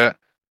time with that.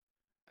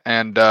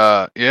 And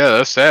yeah,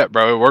 that's that,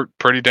 bro. It worked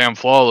pretty damn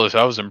flawless.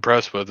 I was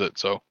impressed with it.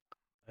 So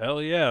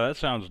Hell yeah, that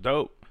sounds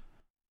dope.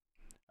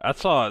 I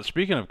saw.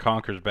 Speaking of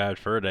Conker's Bad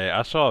Fur Day,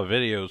 I saw a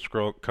video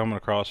scroll coming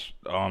across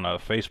on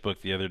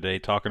Facebook the other day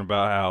talking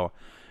about how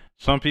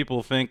some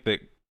people think that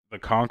the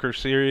Conker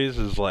series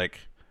is like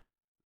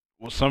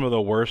some of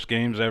the worst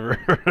games ever,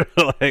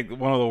 like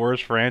one of the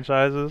worst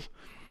franchises.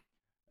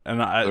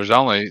 And I there's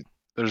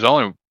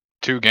only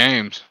 2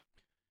 games.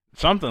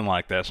 something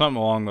like that,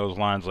 something along those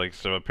lines. Like,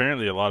 so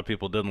apparently a lot of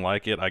people didn't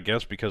like it. I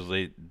guess because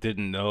they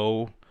didn't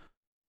know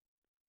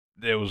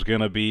it was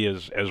gonna be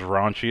as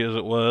raunchy as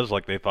it was.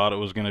 Like they thought it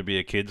was gonna be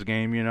a kids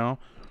game, you know.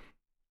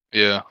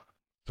 Yeah.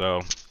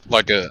 So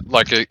Like a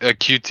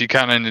cutesy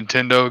kind of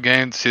Nintendo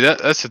game. See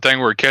that's the thing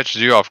where it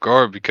catches you off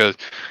guard because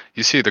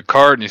you see the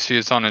card and you see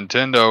it's on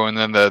Nintendo and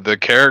then the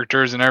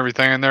characters and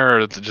everything in there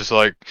are just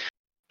like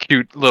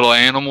cute little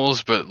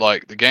animals, but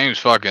like the game's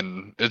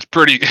fucking it's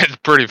pretty it's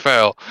pretty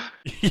foul.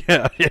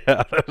 yeah,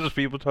 yeah. There's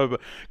people talking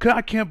about.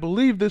 I can't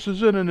believe this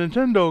is in a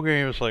Nintendo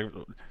game. It's like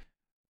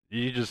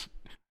you just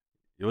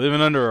you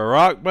living under a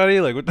rock, buddy.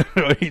 Like what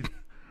the?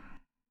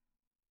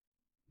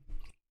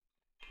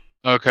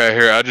 Okay,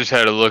 here I just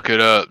had to look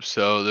it up.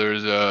 So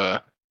there's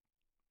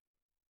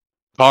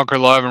Conquer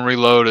Live and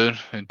Reloaded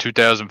in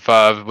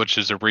 2005, which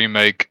is a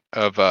remake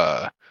of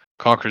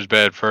Conquer's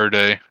Bad Fur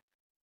Day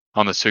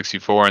on the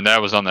 64, and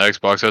that was on the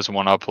Xbox. That's the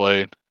one I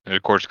played. And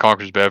of course,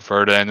 Conquer's Bad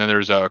Fur Day, and then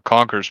there's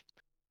Conquer's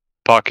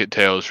Pocket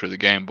Tales for the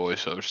Game Boy.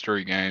 So there's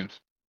 3 games.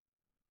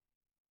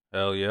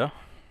 Hell yeah.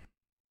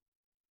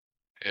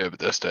 Yeah, but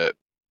that's that.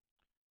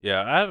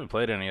 Yeah, I haven't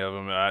played any of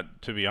them.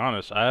 To be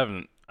honest, I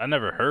haven't. I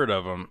never heard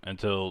of them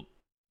until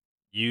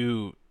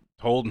you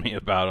told me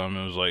about them.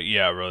 It was like,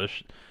 yeah, bro,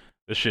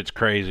 this shit's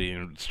crazy,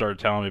 and started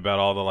telling me about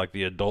all the like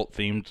the adult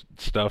themed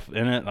stuff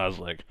in it. And I was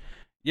like,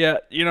 yeah,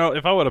 you know,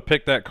 if I would have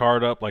picked that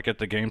card up like at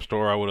the game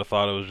store, I would have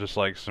thought it was just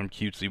like some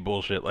cutesy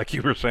bullshit, like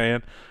you were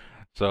saying.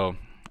 So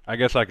I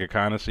guess I could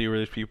kind of see where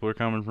these people are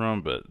coming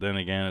from, but then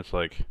again, it's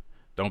like,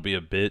 don't be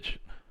a bitch.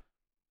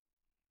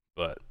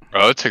 But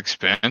Bro, it's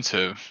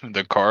expensive.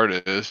 The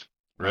card is.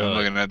 I'm really,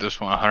 looking at this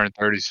one,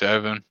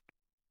 137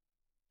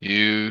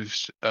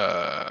 used.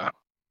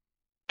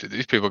 Dude,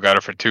 these people got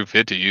it for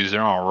 250 used.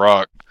 They're on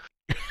rock.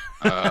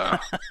 Uh,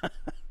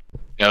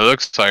 yeah, it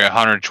looks like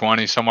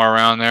 120 somewhere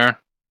around there.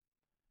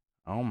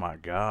 oh my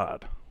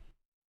god.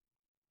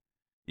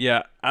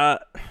 Yeah, I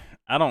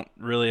don't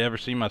really ever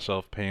see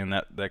myself paying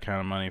that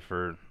kind of money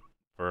for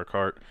a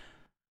cart.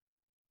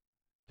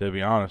 To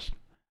be honest,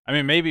 I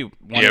mean maybe one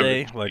Yeah,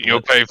 day but like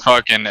you'll pay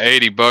fucking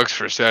 $80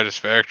 for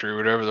Satisfactory,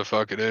 whatever the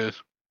fuck it is.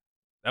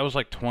 that was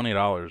like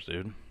 $20,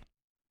 dude.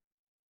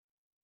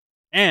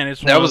 And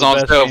it's one That of was the on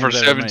best sale for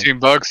games ever made.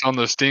 $17 on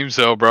the Steam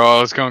sale, bro. I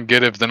was gonna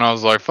get it, but then I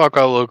was like, "Fuck,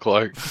 I look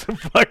like."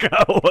 Fuck,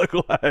 I look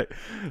like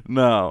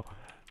no.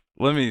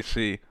 Let me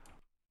see.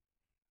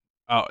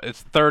 Oh,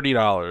 it's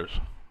 $30.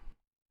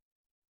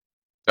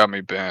 Got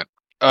me bent.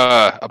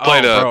 I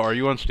played Oh, a. bro, are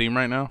you on Steam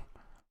right now?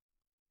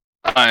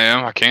 I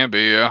am. I can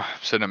be. Yeah, I'm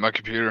sitting at my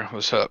computer.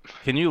 What's up?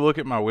 Can you look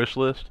at my wish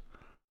list?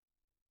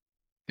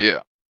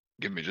 Yeah.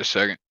 Give me just a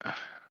second. I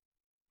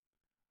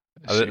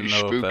Let's see, didn't know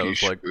if that spooky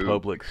was like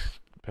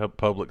spook.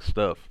 public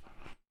stuff.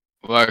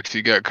 Lex,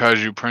 you got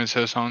Kaiju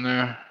Princess on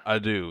there? I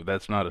do.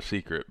 That's not a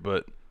secret,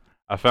 but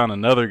I found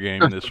another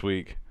game this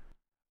week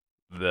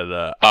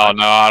that Oh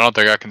no, I don't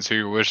think I can see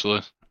your wish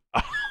list.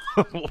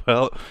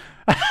 well,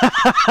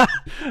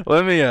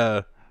 let me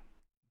let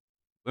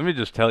me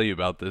just tell you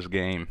about this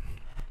game.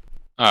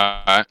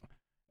 Alright.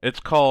 It's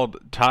called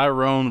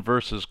Tyrone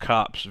versus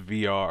Cops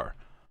VR.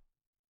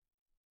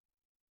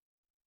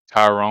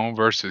 Tyrone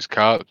versus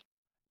Cop.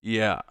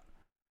 Yeah.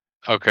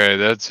 Okay,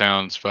 that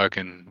sounds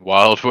fucking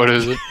wild. What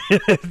is it?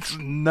 It's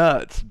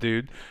nuts,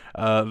 dude.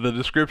 The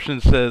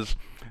description says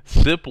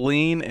sip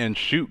lean and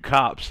shoot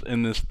cops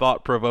in this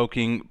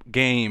thought-provoking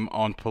game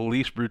on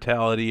police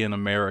brutality in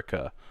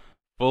America.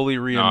 Fully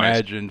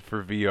Nice. reimagined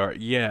for VR.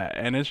 Yeah,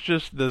 and it's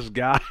just this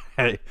guy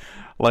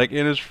like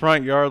in his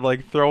front yard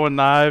like throwing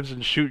knives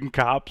and shooting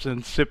cops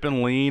and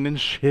sipping lean and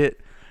shit.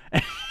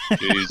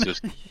 Jesus.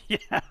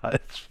 Yeah,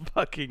 it's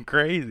fucking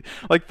crazy.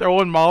 Like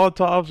throwing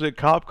Molotovs at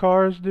cop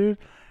cars, dude.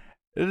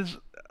 It is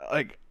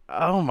like,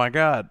 oh my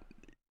god.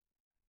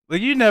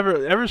 Like you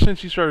never, ever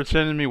since you started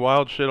sending me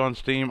wild shit on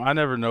Steam, I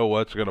never know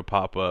what's gonna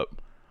pop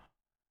up.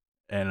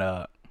 And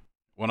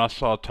when I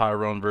saw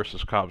Tyrone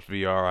versus Cops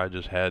VR, I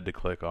just had to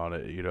click on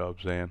it. You know what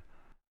I'm saying?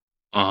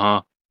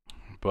 Uh-huh.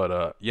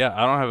 But yeah,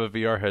 I don't have a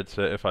VR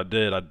headset. If I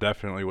did, I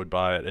definitely would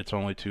buy it. It's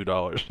only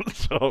 $2,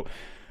 so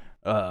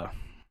uh,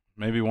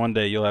 maybe one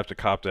day you'll have to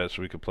cop that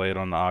so we could play it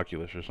on the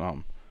Oculus or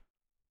something.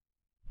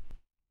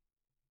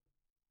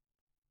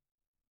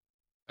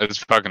 It's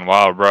fucking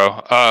wild,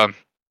 bro.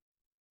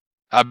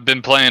 I've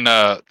been playing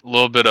a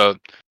little bit of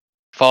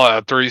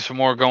Fallout 3 some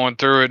more, going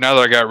through it. Now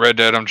that I got Red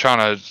Dead, I'm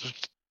trying to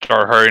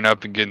start hurrying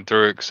up and getting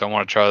through it because I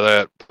want to try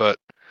that. But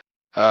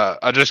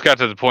I just got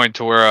to the point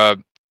to where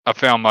I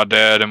found my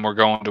dad and we're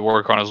going to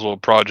work on his little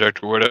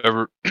project or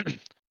whatever.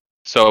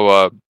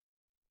 So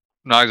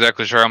not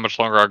exactly sure how much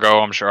longer I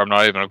go. I'm sure I'm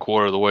not even a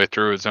quarter of the way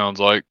through. It sounds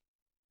like,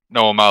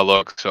 knowing my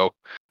luck. So,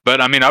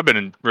 but I mean, I've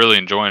been really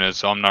enjoying it,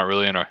 so I'm not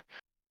really in a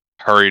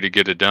hurry to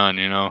get it done.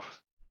 You know?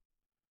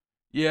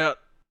 Yeah,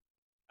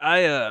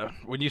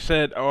 when you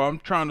said, "Oh, I'm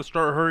trying to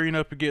start hurrying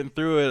up and getting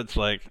through it," it's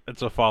like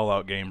it's a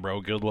Fallout game,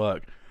 bro. Good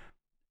luck.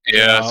 You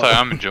Yeah, so know?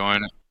 I'm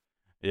enjoying it.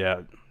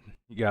 Yeah,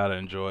 you gotta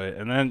enjoy it.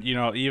 And then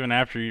even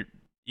after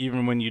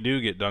even when you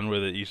do get done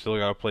with it, you still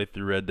gotta play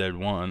through Red Dead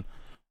 1.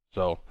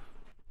 So,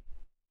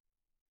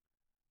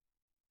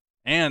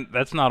 and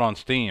that's not on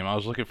Steam. I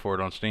was looking for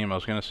it on Steam. I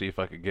was gonna see if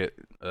I could get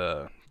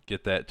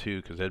that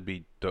too, because that'd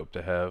be dope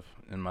to have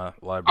in my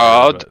library.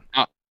 Uh,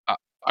 But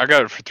I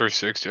got it for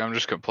 360. I'm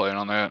just gonna play it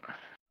on that.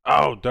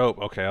 oh, dope.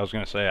 Okay, I was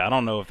gonna say I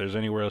don't know if there's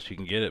anywhere else you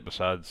can get it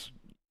besides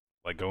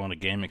like going to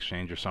Game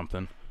Exchange or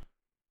something.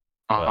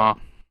 Uh But huh.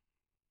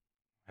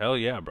 hell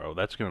yeah, bro,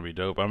 that's gonna be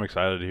dope. I'm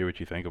excited to hear what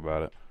you think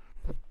about it.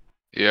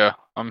 Yeah,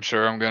 I'm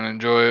sure I'm gonna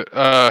enjoy it.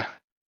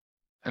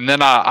 And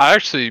then I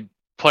actually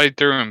played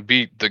through and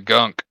beat the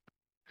Gunk.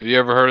 Have you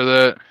ever heard of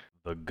that?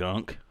 The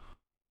Gunk?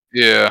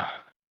 Yeah.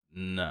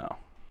 No.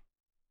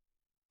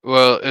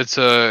 Well, it's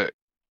a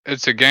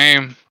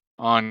game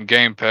on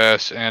Game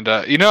Pass, and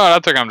you know what? I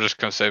think I'm just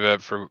gonna save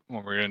that for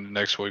when we're in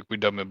next week. We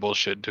done been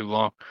bullshitting too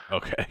long.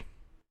 Okay.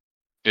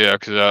 Yeah,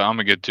 because I'm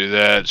gonna get to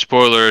that.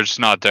 Spoiler: it's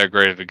not that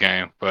great of a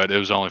game, but it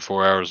was only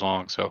 4 hours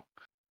long. So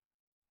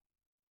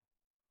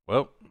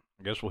Well,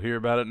 I guess we'll hear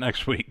about it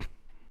next week.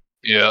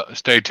 yeah,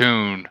 stay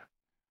tuned.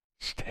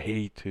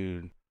 Stay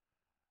tuned.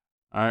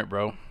 All right,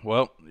 bro.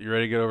 Well, you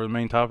ready to get over the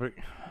main topic?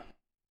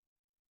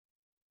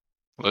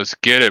 Let's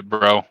get it,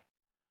 bro. All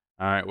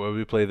right, what did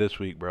we play this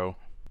week, bro?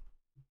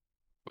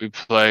 We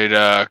played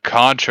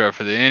Contra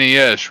for the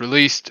NES,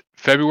 released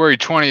February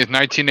 20th,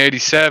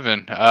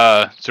 1987.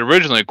 It's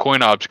originally a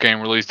coin ops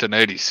game released in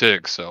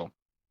 '86. So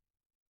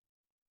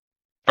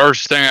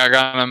first thing I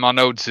got in my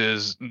notes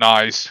is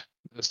nice.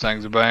 This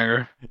thing's a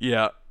banger.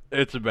 Yeah,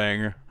 it's a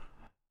banger.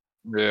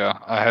 Yeah,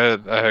 I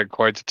had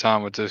quite the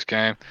time with this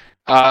game.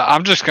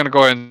 I'm just gonna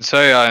go ahead and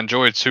say I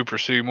enjoyed Super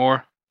C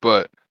more,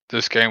 but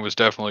this game was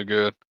definitely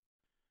good.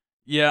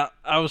 Yeah,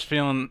 I was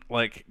feeling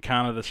like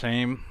kind of the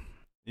same.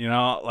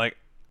 Like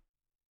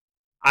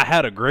I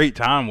had a great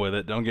time with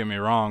it, don't get me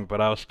wrong,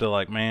 but I was still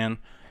like, man,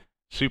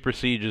 Super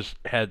C just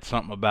had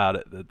something about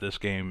it that this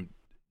game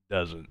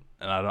doesn't.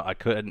 And I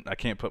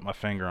can't put my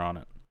finger on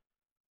it.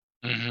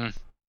 hmm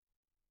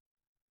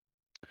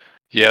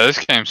Yeah,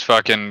 this game's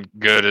fucking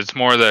good. It's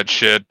more of that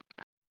shit.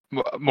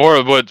 More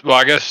of what, well,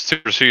 I guess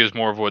Super C is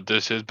more of what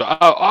this is, but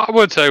I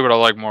would say what I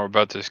like more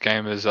about this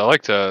game is I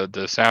like the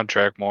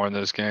soundtrack more in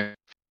this game.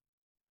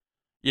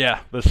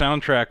 Yeah, the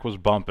soundtrack was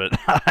bumping.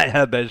 I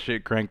had that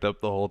shit cranked up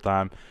the whole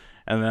time.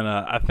 And then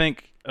I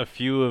think a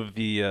few of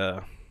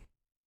the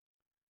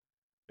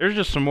there's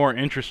just some more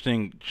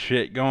interesting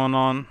shit going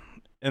on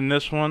in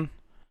this one,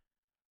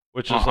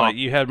 which is Uh-huh. like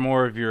you had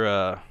more of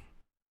your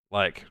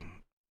like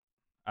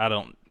I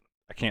don't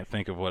I can't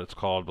think of what it's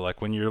called, but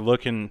like when you're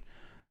looking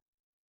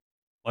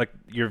like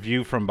your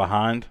view from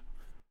behind,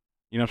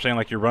 you know what I'm saying?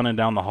 Like you're running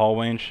down the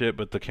hallway and shit,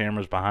 but the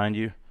camera's behind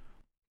you.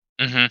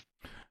 hmm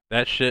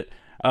That shit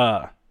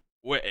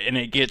and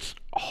it gets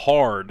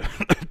hard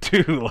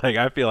too. Like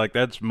I feel like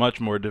that's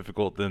much more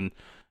difficult than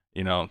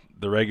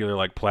the regular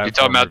like You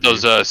talking platformer about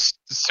those view.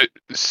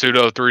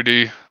 pseudo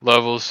 3D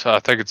levels? I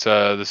think it's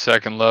the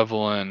second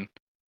level and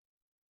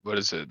what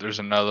is it? There's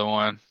another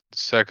one,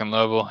 second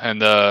level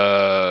and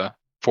the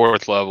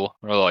fourth level.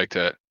 I really like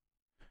that.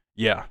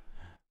 Yeah,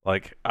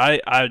 like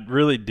I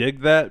really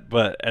dig that,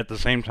 but at the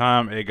same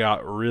time it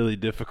got really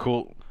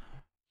difficult.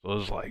 So it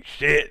was like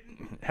shit.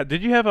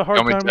 Did you have a You hard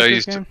want me time to with tell you?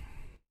 this game?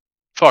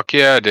 Fuck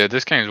yeah, I did.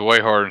 This game's way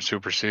harder than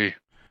Super C.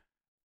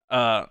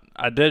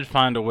 I did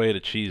find a way to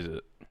cheese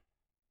it.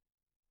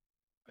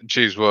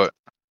 Jeez, what?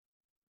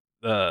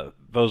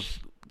 Those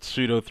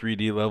pseudo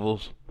 3D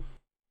levels.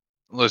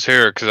 Let's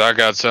hear it, cause I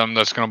got something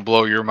that's gonna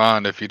blow your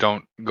mind if you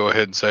don't go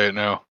ahead and say it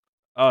now.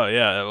 Oh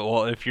yeah,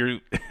 well if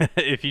you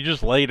if you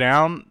just lay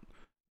down,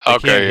 they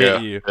can't Okay, hit yeah,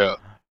 you. yeah,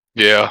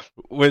 yeah.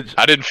 Which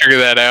I didn't figure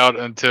that out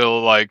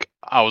until like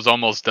I was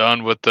almost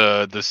done with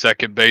the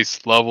second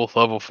base level,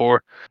 level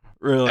 4,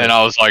 and really,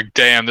 I was like,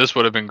 damn, this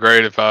would have been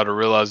great if I'd have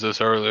realized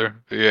this earlier.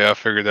 But yeah, I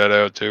figured that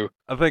out too.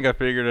 I think I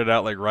figured it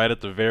out like right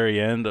at the very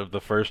end of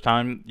the first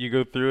time you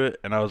go through it,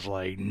 and I was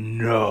like,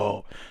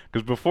 no,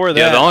 because before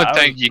Yeah, the that only I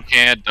was thing you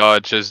can't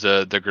dodge is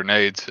the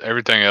grenades.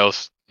 Everything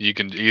else you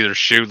can either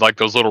shoot, like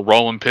those little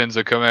rolling pins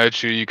that come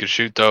at you. You can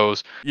shoot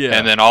those, and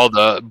yeah then all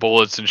the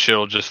bullets and shit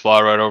will just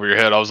fly right over your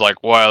head. I was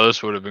like, wow,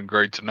 this would have been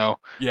great to know.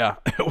 yeah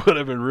it would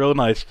have been real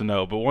nice to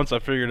know, but once I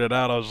figured it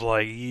out, I was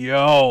like,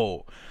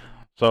 yo.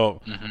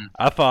 So hmm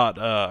I thought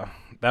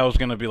that was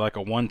gonna be like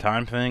a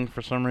one-time thing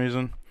for some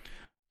reason.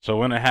 So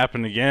when it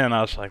happened again,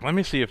 I was like, let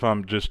me see if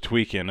I'm just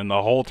tweaking. And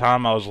the whole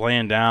time I was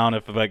laying down,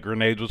 if like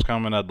grenades was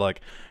coming, I'd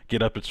like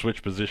get up and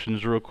switch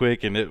positions real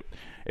quick, and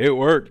it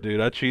worked, dude.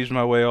 I cheesed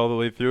my way all the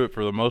way through it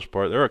for the most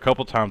part. There were a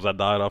couple times I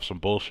died off some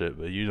bullshit,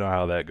 but you know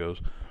how that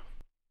goes.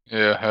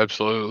 Yeah,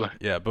 absolutely.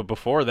 Yeah, but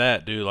before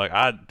that, dude, like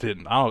I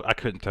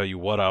couldn't tell you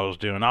what I was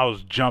doing. I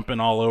was jumping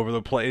all over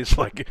the place,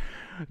 like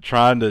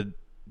trying to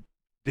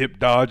dip,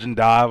 dodge, and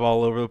dive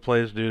all over the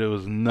place, dude. It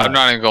was I'm nuts.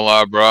 not even gonna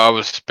lie, bro. I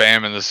was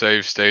spamming the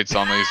save states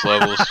on these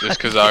levels just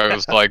because I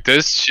was like,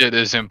 this shit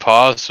is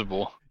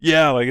impossible.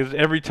 Yeah, like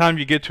every time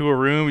you get to a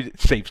room,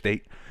 safe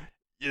state.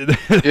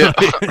 Yeah.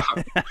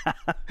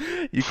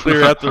 You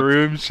clear out the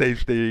room,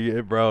 safe state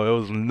again, bro. It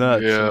was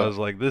nuts, and I Yeah. was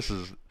like, this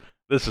is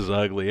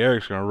ugly.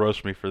 Eric's gonna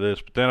roast me for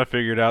this. But then I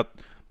figured out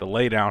the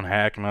laydown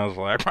hack, and I was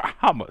like,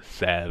 I'm a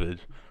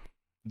savage.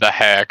 The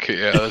hack.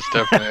 Yeah, that's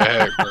definitely a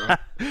hack,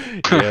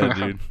 Yeah, bro.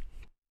 dude.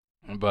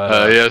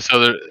 But Yeah, so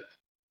there.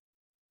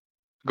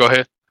 Go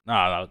ahead.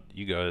 nah,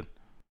 you go ahead.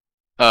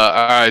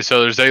 All right,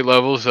 so there's 8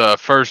 levels.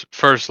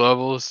 First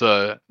level is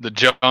the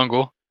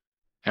jungle,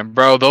 and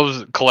bro,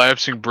 those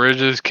collapsing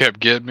bridges kept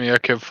getting me. I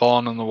kept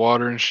falling in the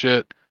water and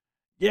shit.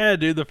 Yeah,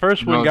 dude, the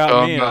first You know one what I'm got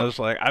me, talking and I about? was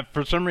like,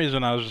 for some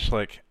reason, I was just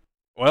like,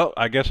 well,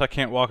 I guess I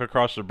can't walk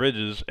across the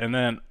bridges. And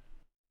then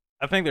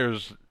I think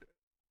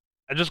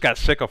I just got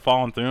sick of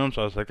falling through them,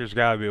 so I was like, there's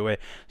gotta be a way.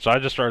 So I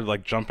just started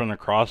like jumping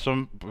across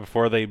them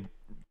before they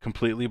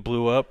completely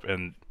blew up,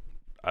 and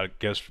I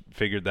guess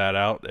figured that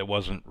out. It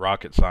wasn't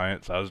rocket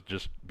science. I was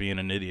just being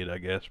an idiot, I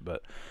guess.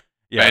 But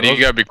yeah, Man, you those,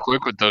 gotta be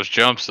quick with those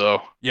jumps,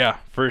 though. yeah,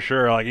 for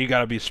sure. Like you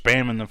gotta be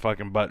spamming the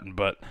fucking button.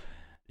 But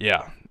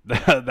yeah,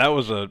 that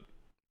was a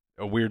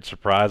weird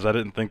surprise. I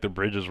didn't think the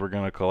bridges were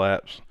gonna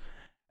collapse.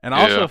 And I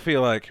also Yeah.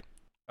 feel like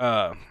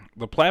uh,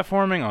 the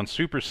platforming on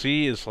Super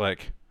C is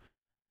like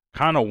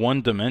kind of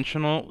one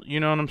dimensional. You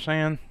know what I'm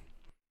saying?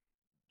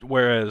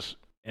 Whereas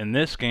in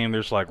this game,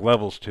 there's like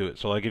levels to it.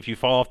 So like if you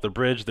fall off the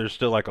bridge, there's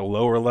still like a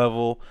lower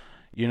level,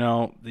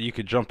 that you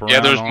could jump Yeah,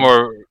 around there's on.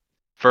 more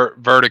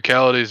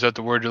verticality. Is that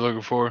the word you're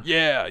looking for?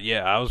 Yeah,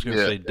 yeah. I was gonna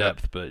Yeah, say yeah.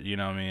 depth, but you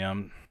know what I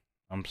mean.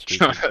 I'm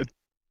stupid.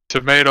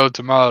 Tomato,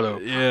 tomato.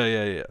 Yeah,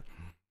 yeah, yeah.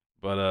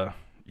 But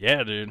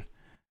yeah, dude.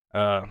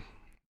 Uh,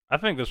 I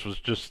think this was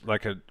just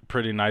like a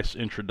pretty nice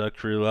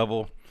introductory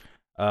level.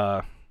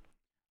 Uh,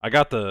 I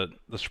got the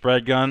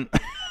spread gun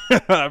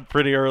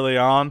pretty early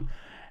on,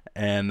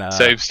 and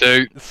Save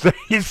state.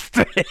 save.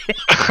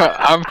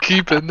 I'm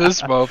keeping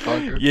this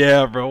motherfucker.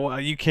 Yeah, bro,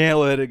 you can't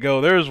let it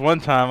go. There was one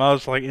time I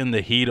was like in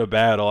the heat of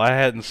battle. I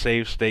hadn't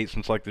saved state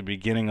since like the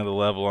beginning of the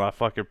level, and I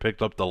fucking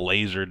picked up the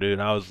laser, dude.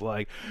 I was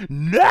like,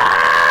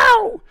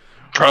 no,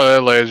 Bro,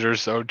 that laser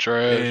is so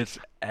trash. it's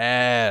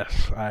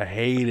ass. I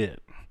hate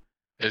it.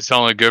 It's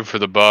only good for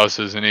the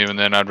bosses, and even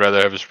then, I'd rather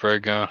have a spray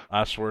gun.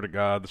 I swear to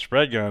God, the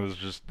spread gun is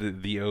just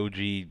the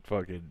OG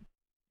fucking.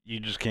 You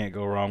just can't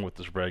go wrong with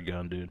the spread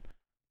gun, dude.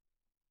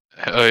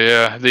 Oh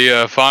yeah,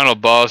 the final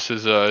boss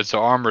is it's an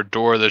armored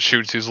door that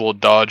shoots these little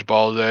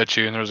dodgeballs at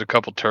you, and there's a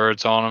couple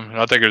turrets on them. And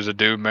I think there's a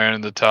dude man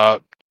in the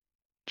top.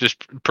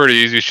 Just pretty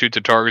easy. Shoot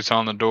the targets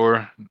on the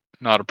door.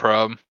 Not a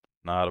problem.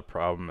 Not a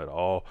problem at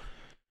all.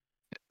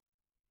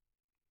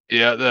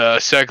 Yeah, the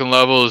second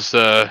level is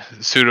the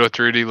pseudo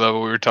 3D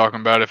level we were talking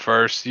about at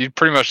first. You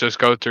pretty much just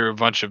go through a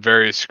bunch of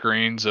various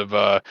screens of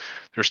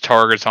there's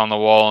targets on the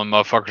wall and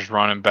motherfuckers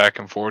running back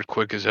and forth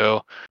quick as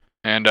hell.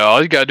 And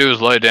all you gotta do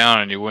is lay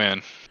down and you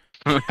win.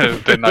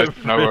 It's been nice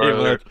to know Pretty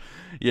earlier. much.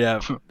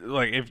 Yeah,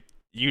 like if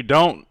you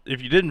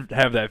didn't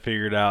have that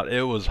figured out,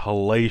 it was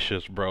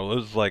hellacious, bro. It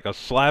was like a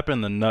slap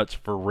in the nuts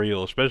for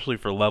real, especially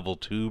for level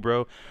 2,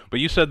 bro. But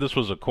you said this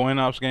was a coin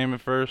ops game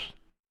at first?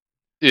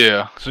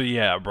 Yeah, So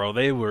yeah, bro,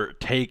 they were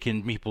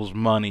taking people's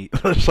money.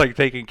 It's like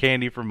taking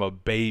candy from a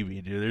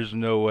baby, dude. There's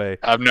no way.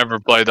 I've never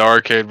played the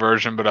arcade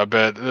version, but I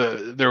bet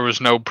there was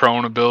no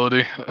prone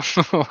ability.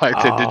 Like,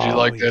 did you Oh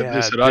like that? They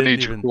yeah, said, "I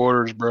need your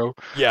quarters, bro."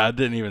 I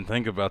didn't even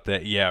think about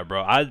that. Yeah,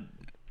 bro. I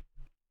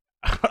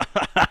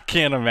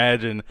can't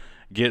imagine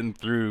getting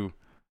through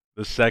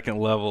the second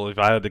level if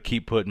I had to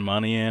keep putting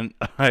money in.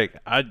 Like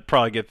I'd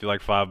probably get through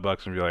like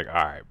 $5 and be like, all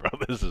right, bro,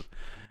 this is.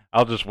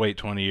 I'll just wait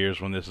 20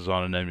 years when this is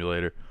on an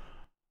emulator.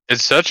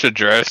 It's such a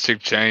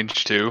drastic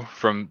change too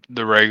from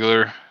the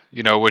regular,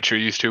 what you're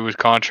used to with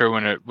Contra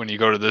when you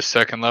go to this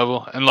second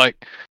level. And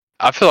like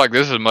I feel like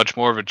this is much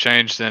more of a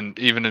change than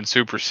even in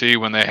Super C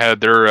when they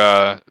had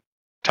their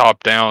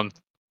top down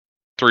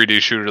 3D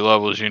shooter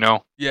levels.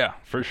 Yeah,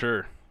 for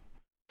sure.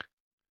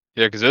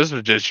 Yeah, cuz this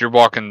was just you're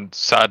walking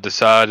side to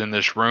side in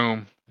this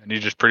room and you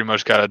just pretty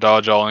much got to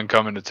dodge all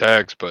incoming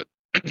attacks, but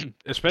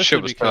Especially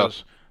shit was tough.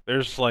 because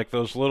there's like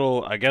those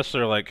little, I guess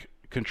they're like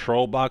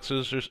control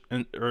boxes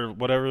or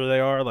whatever they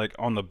are, like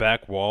on the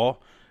back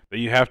wall that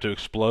you have to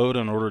explode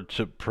in order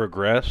to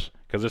progress.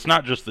 Because it's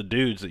not just the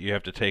dudes that you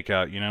have to take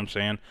out. You know what I'm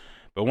saying?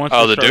 But once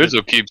Oh, you the dudes started,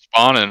 will keep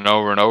spawning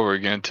over and over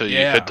again until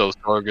you hit yeah, those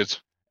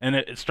targets. And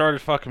it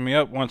started fucking me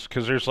up once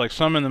because there's like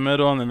some in the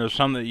middle, and then there's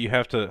some that you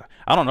have to.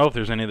 I don't know if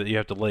there's any that you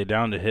have to lay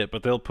down to hit,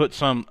 but they'll put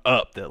some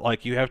up that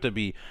like you have to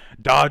be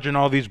dodging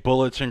all these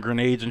bullets and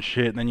grenades and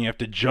shit, and then you have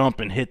to jump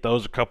and hit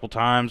those a couple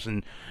times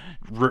and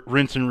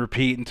rinse and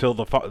repeat until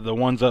the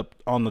ones up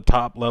on the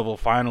top level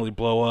finally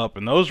blow up.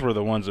 And those were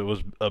the ones that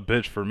was a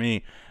bitch for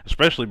me,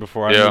 especially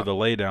before I knew Yeah. the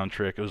lay down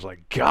trick. It was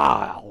like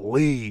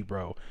golly,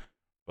 bro.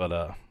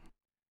 But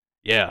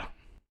yeah,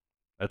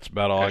 that's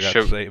about all That I got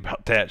to shit, say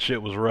about that.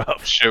 Shit was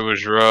rough. shit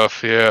was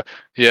rough. Yeah.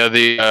 Yeah.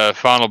 The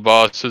final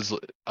boss is,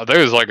 I think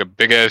it was like a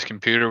big ass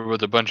computer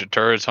with a bunch of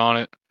turrets on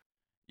it.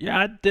 Yeah,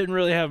 I didn't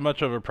really have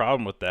much of a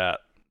problem with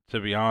that, to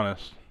be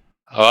honest.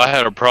 Oh, I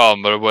had a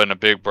problem, but it wasn't a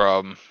big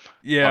problem.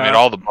 I mean, Yeah,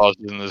 all the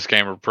bosses in this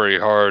game are pretty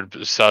hard,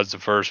 besides the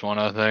first one,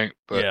 I think.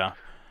 But yeah,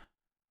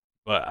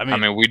 but I I mean,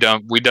 mean,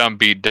 we done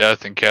beat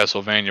death in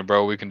Castlevania,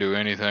 bro. We can do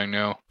anything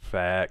now.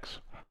 facts.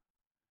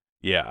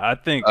 Yeah, I Uh,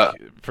 think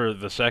for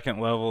the second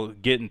level,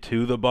 getting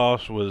to the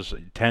boss was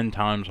 10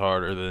 times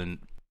harder than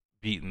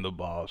beating the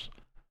boss.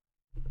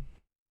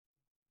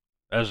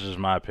 That's just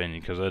my opinion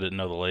because I didn't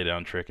know the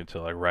laydown trick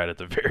until like right at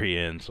the very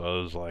end. So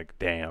I was like,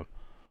 damn,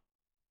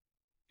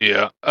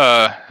 yeah.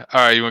 All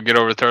right. You want to get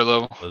over to third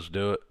level? let's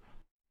do it.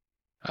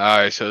 All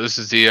right. So this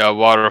is the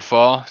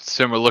waterfall.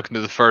 Similar looking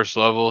to the first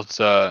level. It's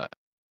a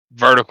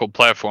vertical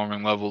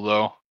platforming level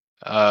though.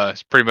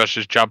 It's pretty much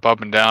just jump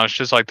up and down. It's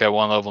just like that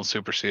one level in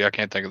Super C. I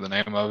can't think of the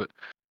name of it,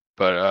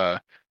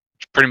 but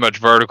it's pretty much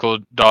vertical.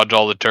 Dodge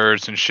all the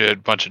turrets and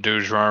shit. Bunch of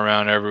dudes run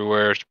around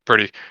everywhere. It's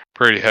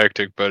pretty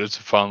hectic, but it's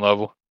a fun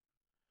level.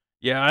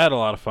 Yeah, I had a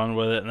lot of fun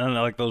with it. And then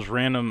like those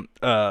random,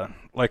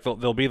 like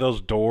there'll be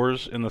those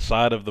doors in the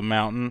side of the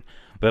mountain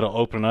that'll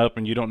open up,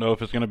 and you don't know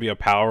if it's gonna be a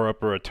power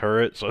up or a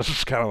turret. So it's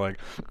just kind of like,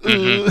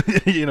 Hmm.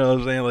 you know, what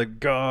I'm saying like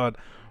God.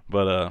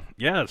 But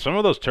yeah, some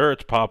of those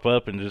turrets pop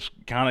up and just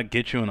kind of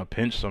get you in a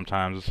pinch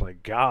sometimes. It's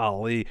like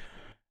golly,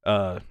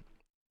 uh,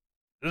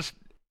 this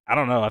I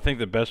don't know. I think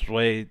the best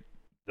way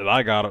that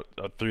I got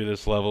through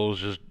this level was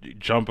just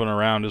jumping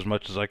around as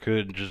much as I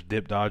could and just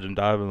dip, dodge, and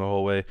diving the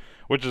whole way,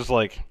 which is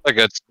like Like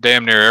that's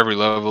damn near every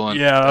level in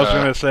yeah, I was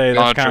gonna say that's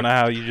Contra. kind of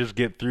how you just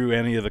get through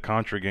any of the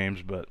Contra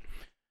games, but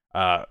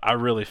I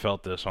really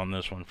felt this on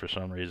this one for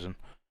some reason.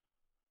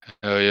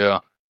 Oh yeah.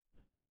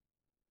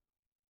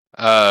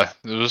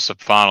 There was a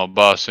final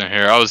boss in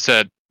here. I was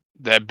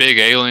that big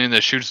alien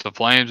that shoots the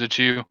flames at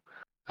you.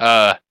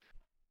 Uh,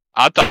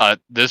 I thought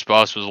this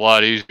boss was a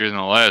lot easier than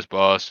the last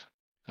boss.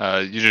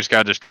 You just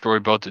got to destroy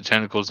both the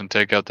tentacles and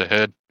take out the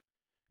head.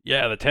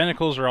 Yeah, the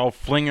tentacles are all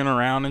flinging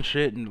around and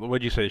shit, and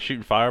what'd you say,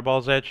 shooting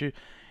fireballs at you?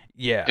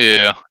 Yeah,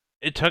 Yeah.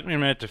 it took me a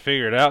minute to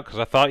figure it out because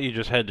I thought you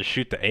just had to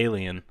shoot the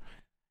alien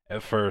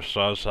at first,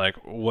 so I was like,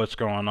 what's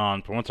going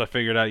on? But once I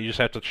figured out you just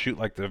have to shoot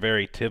like the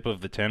very tip of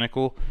the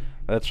tentacle,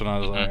 that's when I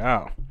was like, Hmm.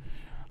 oh,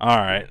 all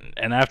right.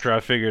 And after I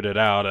figured it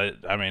out,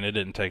 I mean, it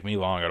didn't take me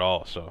long at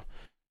all, so.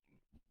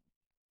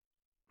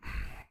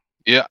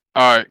 Yeah.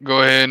 All right.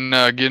 Go ahead and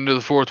get into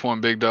the fourth one,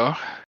 big dog.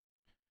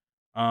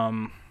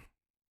 Um,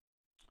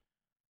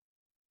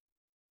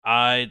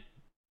 I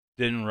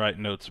didn't write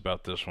notes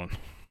about this one.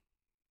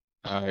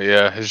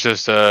 Yeah. It's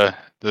just the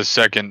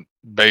second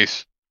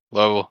base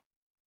level.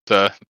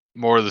 The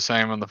more of the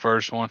same on the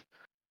first one.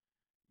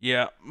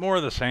 Yeah, more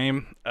of the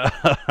same.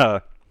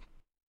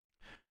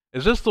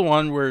 Is this the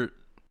one where,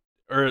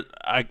 or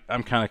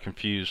I'm kind of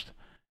confused.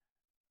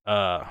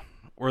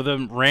 Where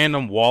the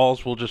random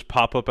walls will just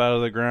pop up out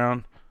of the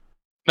ground?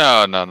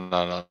 No, no, no,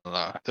 no,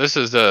 no. This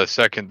is the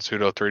second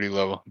pseudo 3D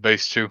level,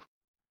 base two.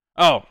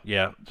 Oh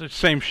yeah,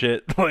 same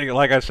shit.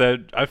 Like I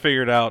said, I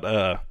figured out.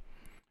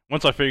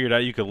 Once I figured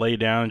out you could lay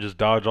down and just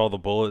dodge all the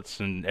bullets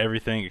and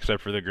everything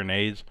except for the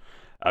grenades.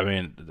 I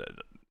mean,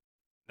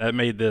 that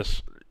made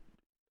this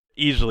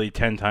easily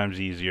 10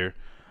 times easier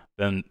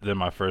than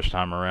my first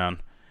time around.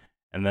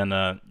 And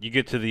then you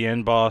get to the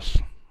end boss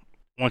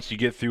once you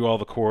get through all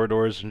the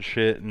corridors and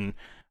shit, and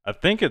I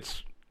think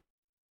it's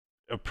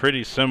a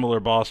pretty similar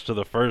boss to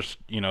the first,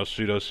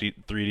 pseudo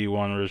 3D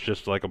one, where it's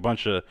just like a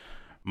bunch of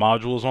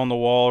modules on the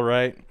wall,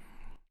 right?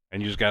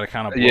 And you just got to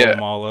kind of blow Yeah,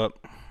 them all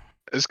up.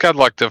 it's got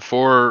like the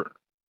four,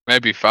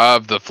 maybe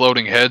five, the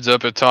floating heads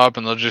up at top,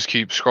 and they'll just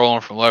keep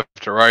scrolling from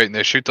left to right, and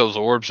they shoot those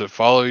orbs that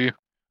follow you.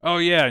 Oh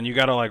yeah, and you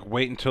got to like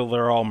wait until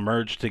they're all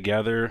merged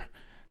together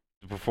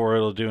before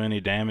it'll do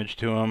any damage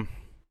to them.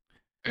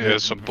 Yeah,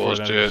 it's some Before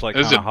then, it's bullshit. like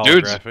Is kind of it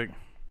dude's holographic.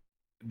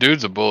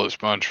 dude's a bullet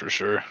sponge for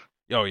sure.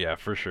 Oh yeah,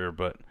 for sure.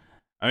 But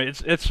I mean,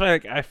 it's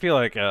like I feel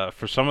like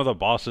for some of the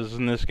bosses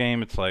in this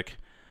game, it's like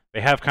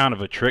they have kind of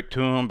a trick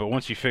to them. But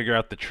once you figure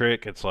out the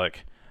trick, it's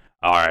like,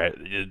 all right,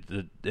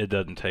 it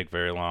doesn't take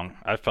very long.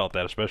 I felt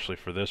that especially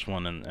for this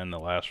one and the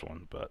last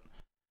one. But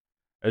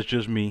it's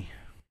just me.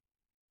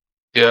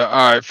 Yeah,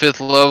 all right, fifth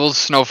level,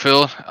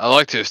 snowfield. I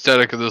like the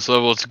aesthetic of this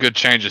level. It's a good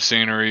change of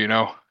scenery.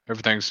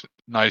 Everything's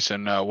nice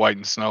and white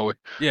and snowy.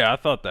 Yeah, I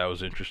thought that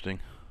was interesting.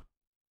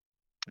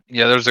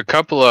 Yeah, there's a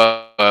couple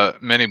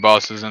of mini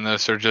bosses in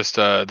this. They're just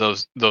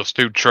those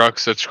two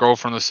trucks that scroll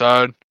from the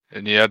side,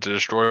 and you have to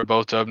destroy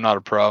both of them. Not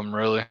a problem,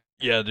 really.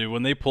 Yeah, dude.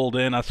 When they pulled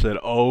in, I said,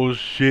 "Oh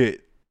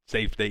shit!"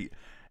 safe date,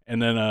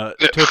 and then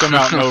took him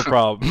out no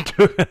problem.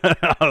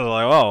 I was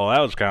like, oh, that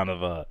was kind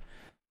of uh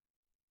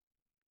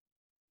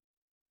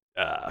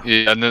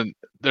Yeah, and then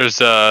there's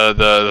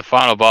the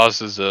final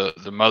boss is the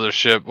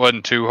mothership.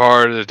 Wasn't too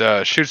hard.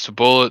 It shoots the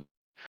bullet,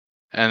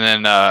 and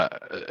then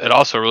it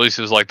also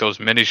releases like those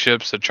mini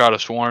ships that try to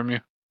swarm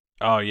you.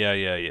 oh yeah,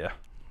 yeah, yeah,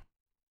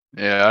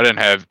 Yeah, I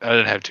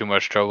didn't have too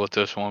much trouble with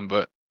this one,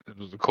 but it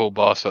was a cool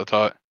boss, I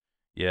thought.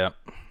 yeah.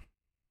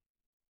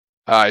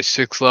 Alright,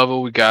 sixth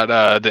level, we got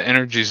the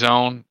energy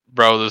zone.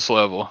 Bro, this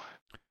level.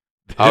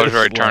 I was This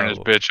ready to turn this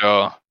level, bitch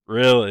off.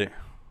 really,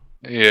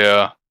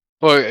 Yeah.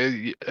 Well,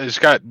 it's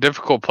got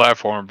difficult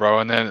platform, bro,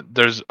 and then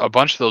there's a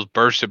bunch of those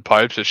bursted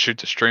pipes that shoot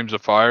the streams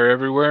of fire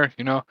everywhere,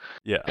 you know?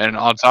 yeah, And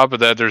on top of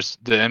that, there's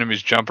the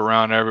enemies jump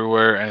around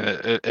everywhere,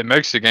 and it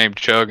makes the game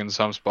chug in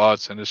some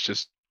spots, and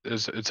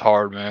it's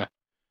hard, man.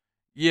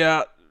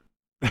 yeah.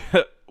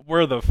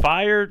 Where the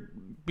fire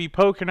be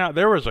poking out,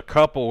 there was a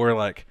couple where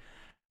like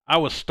I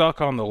was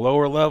stuck on the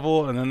lower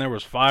level, and then there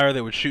was fire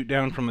that would shoot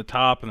down from the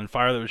top, and then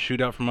fire that would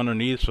shoot out from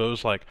underneath. So it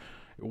was like,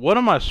 what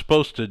am I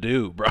supposed to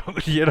do, bro?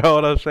 You know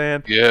what I'm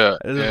saying? Yeah,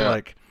 It's just yeah.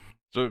 like,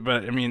 so.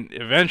 But I mean,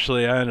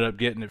 eventually I ended up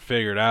getting it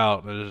figured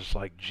out. It was just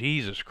like,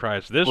 Jesus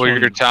Christ, this Well,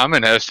 your one.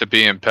 timing has to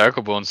be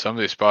impeccable in some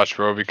of these spots,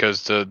 bro,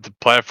 because the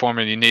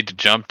platforming you need to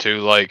jump to,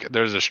 like,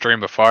 there's a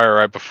stream of fire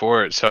right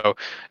before it, so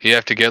you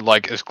have to get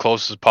like as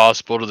close as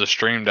possible to the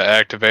stream to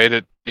activate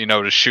it,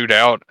 to shoot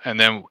out, and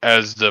then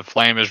as the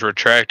flame is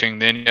retracting,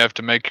 then you have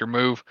to make your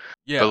move.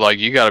 But Yeah, like,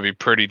 you got to be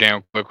pretty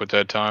damn quick with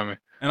that timing.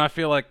 and I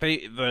feel like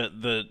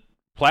the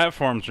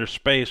platforms are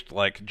spaced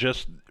like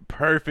just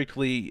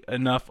perfectly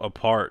enough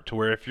apart to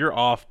where if you're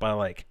off by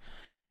like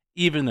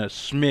even a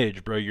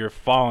smidge, bro, you're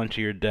falling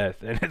to your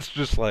death, and it's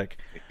just like,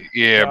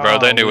 Yeah, bro,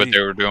 they knew what golly,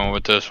 they were doing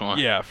with this one.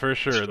 yeah, for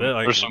sure. They're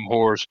There's some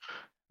whores.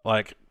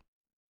 like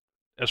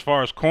as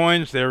far as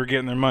coins, they were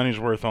getting their money's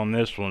worth on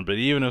this one, but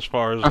even as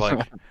far as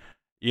like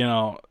you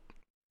know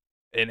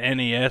an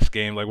NES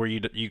game like where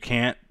you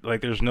can't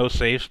like there's no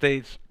save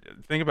states.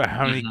 Think about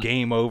how many hmm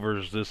game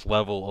overs this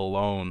level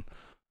alone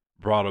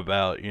brought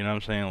about. You know what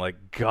I'm saying?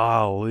 Like,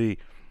 golly,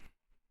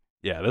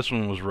 yeah, this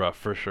one was rough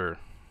for sure.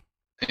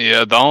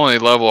 Yeah, the only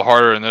level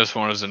harder in this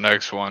one is the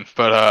next one.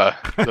 But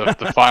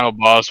the final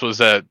boss was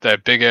that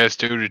big ass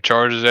dude who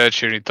charges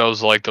at you and he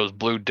throws like those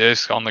blue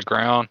discs on the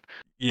ground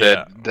that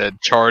Yeah,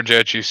 that charge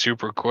at you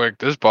super quick.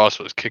 This boss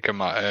was kicking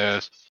my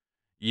ass.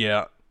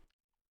 yeah,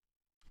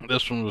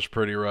 this one was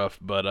pretty rough,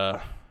 but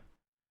I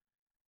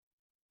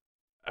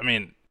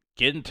mean,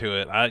 getting to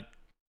it, I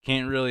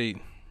can't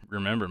really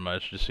remember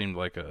much. Just seemed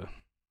like a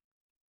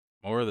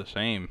more of the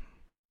same,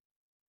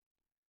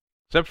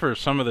 except for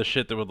some of the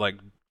shit that would like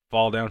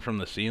fall down from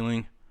the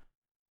ceiling.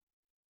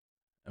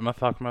 Am I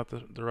talking about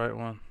the right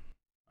one?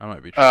 I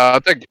might be tripping. I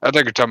think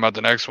you're talking about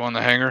the next one,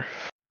 the hanger.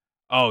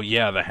 Oh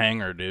yeah, the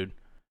hanger, dude.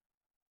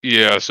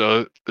 Yeah,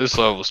 so this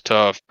level's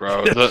tough,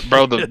 bro. Yes,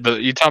 The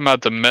you talking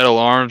about the metal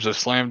arms that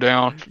slam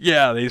down?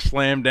 yeah, they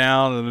slam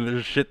down and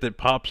there's shit that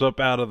pops up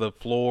out of the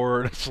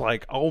floor, and it's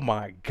like, oh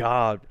my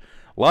god,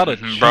 a lot of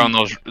Bro, and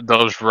cheap.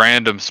 those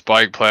random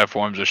spike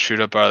platforms that shoot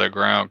up out of the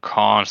ground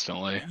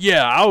constantly.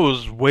 Yeah, I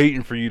was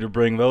waiting for you to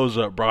bring those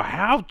up, bro.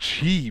 How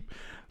cheap?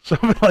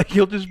 Something like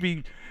you'll just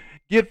be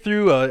get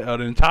through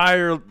an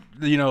entire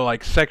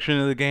like section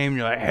of the game.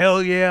 You're like,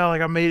 hell yeah,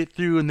 like I made it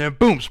through, and then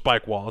boom,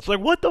 spike wall. It's like,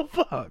 what the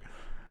fuck?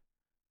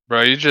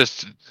 Bro, you're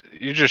just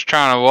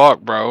trying to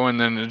walk, bro, and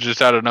then it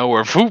just out of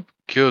nowhere, whoop,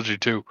 kills you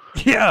too.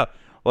 Yeah,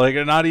 like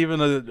not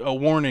even a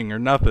warning or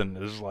nothing.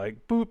 It's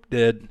like boop,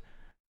 dead.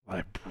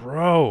 Like,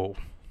 bro.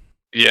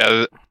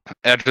 Yeah,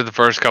 after the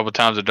first couple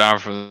times of dying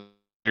from,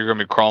 you're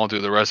gonna be crawling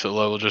through the rest of the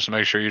level just to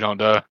make sure you don't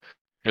die.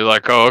 You're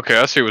like, oh, okay,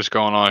 I see what's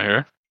going on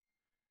here.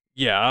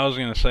 Yeah, I was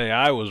gonna say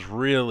I was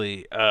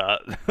really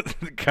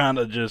kind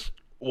of just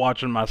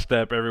watching my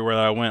step everywhere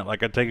that I went.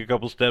 Like I'd take a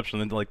couple steps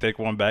and then like take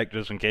one back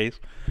just in case,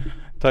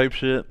 type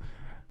shit.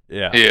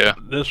 Yeah, Yeah,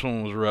 this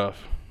one was rough,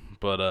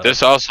 but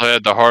this also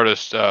had the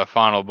hardest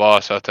final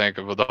boss I think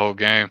of the whole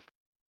game.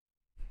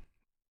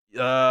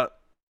 uh,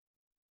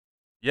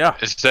 yeah,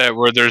 It's that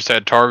where there's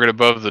that target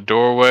above the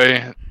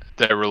doorway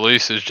that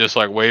releases just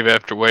like wave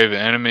after wave of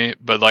enemy,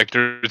 but like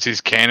there's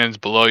these cannons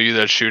below you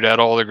that shoot out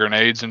all the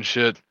grenades and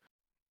shit.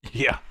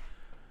 yeah,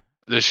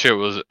 This shit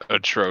was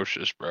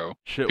atrocious, bro.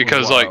 shit was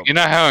Because like wild. you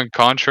know how in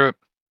Contra,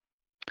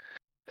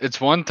 it's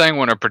one thing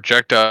when a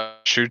projectile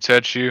shoots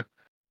at you,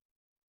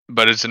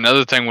 but it's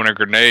another thing when a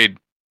grenade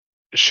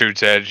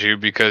shoots at you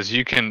because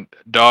you can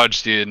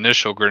dodge the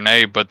initial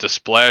grenade, but the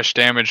splash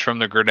damage from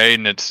the grenade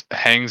and it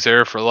hangs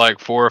there for like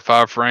 4 or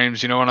 5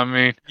 frames. You know what I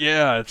mean?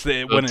 Yeah, So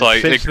when it's it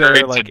like sits it there,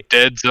 creates a like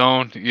dead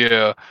zone.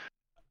 Yeah.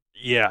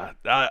 yeah,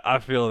 I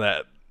feel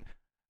that.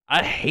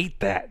 I hate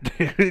that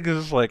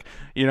because it's like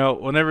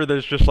whenever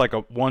there's just like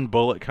a one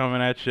bullet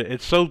coming at you,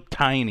 it's so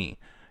tiny.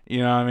 You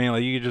know what I mean?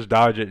 Like you can just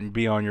dodge it and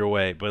be on your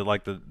way. But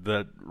like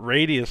the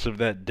radius of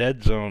that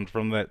dead zone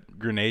from that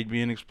grenade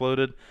being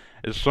exploded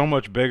is so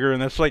much bigger,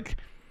 and that's like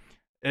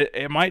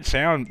it might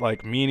sound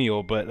like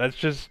menial, but that's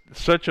just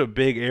such a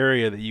big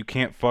area that you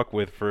can't fuck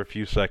with for a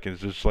few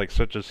seconds. It's like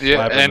such a Yeah,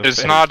 slap in and the it's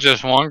face. not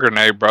just one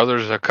grenade, bro.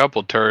 There's a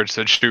couple turrets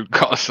that shoot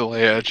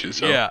constantly at you.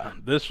 So Yeah,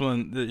 this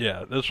one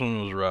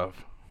was rough.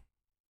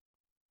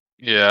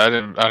 yeah, I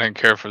didn't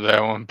care for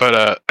that one. But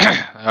all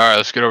right,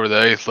 let's get over to the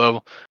 8th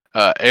level.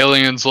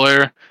 Aliens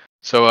Lair.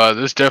 So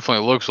this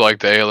definitely looks like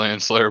the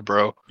Aliens Lair,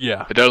 bro.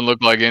 Yeah, It doesn't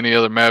look like any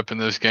other map in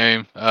this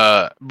game.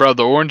 Bro,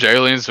 the orange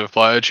aliens that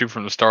fly at you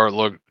from the start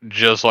look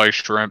just like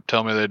shrimp.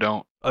 Tell me they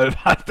don't.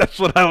 that's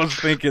what I was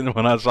thinking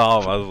when I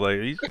saw him. I was like,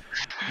 these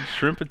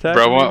shrimp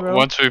attacking me, Bro, bro?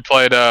 once we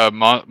played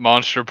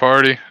Monster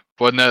Party,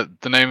 wasn't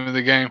that the name of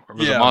the game? Or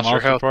was it Yeah, Monster Monster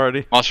House?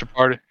 Party Monster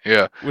Party?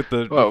 Yeah. with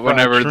the Well, fried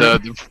whenever shrimp.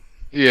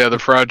 the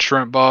fried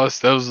shrimp boss,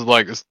 that was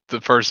like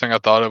the first thing I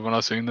thought of when I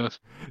seen this.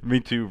 Me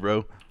too,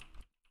 bro.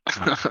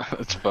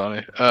 That's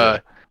funny. Yeah,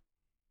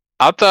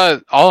 I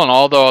thought, all in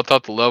all, though, I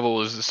thought the level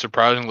was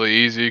surprisingly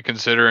easy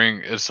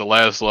considering it's the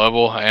last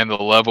level and the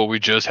level we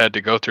just had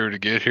to go through to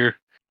get here.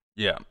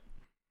 yeah.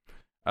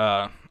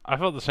 I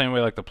felt the same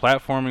way. Like the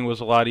platforming was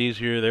a lot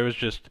easier. There was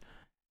just,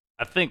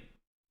 I think,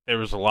 there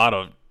was a lot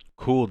of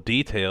cool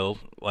details.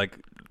 Like,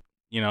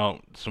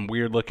 some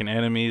weird looking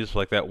enemies,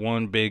 like that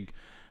one big,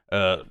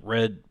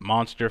 red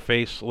monster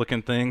face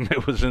looking thing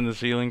that was in the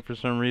ceiling for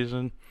some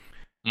reason.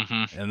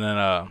 Hmm. And then,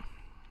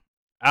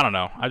 I don't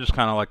know. I just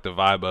kind of like the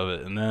vibe of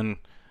it. And then,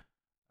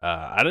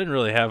 I didn't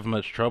really have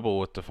much trouble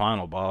with the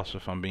final boss,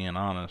 if I'm being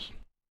honest.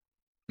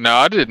 No,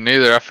 I didn't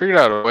either. I figured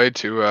out a way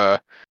to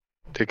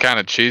kind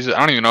of cheese it. I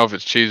don't even know if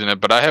it's cheesing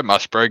it, but I had my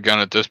spray gun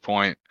at this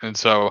point, and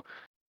so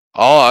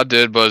all I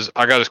did was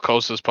I got as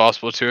close as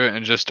possible to it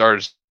and just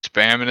started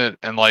spamming it.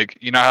 And like,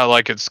 you know how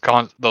like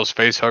those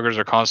face huggers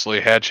are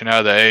constantly hatching out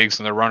of the eggs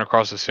and they're running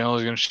across the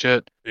ceilings and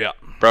shit. Yeah.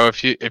 Bro,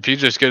 if you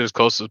just get as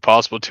close as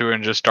possible to it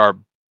and just start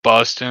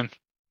busting,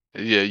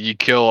 yeah, you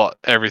kill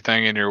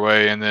everything in your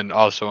way and then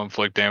also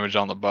inflict damage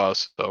on the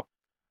boss. So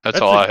that's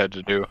That's all a, I had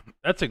to do.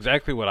 That's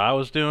exactly what I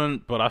was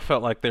doing, but I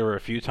felt like there were a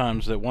few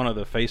times that one of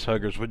the face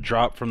huggers would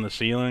drop from the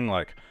ceiling,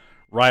 like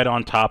right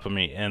on top of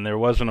me, and there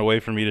wasn't a way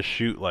for me to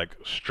shoot like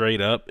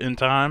straight up in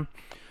time,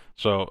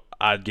 so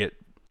I'd get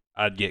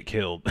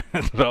killed.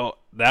 So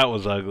that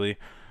was ugly.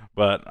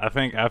 But I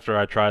think after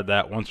I tried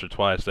that once or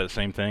twice, that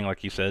same thing,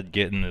 like you said,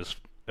 getting as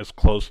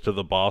close to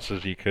the boss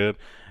as you could,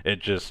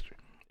 it just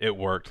it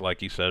worked,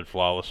 like you said,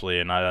 flawlessly,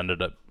 and I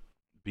ended up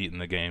beating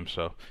the game.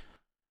 So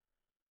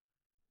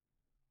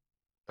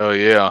Oh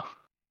yeah,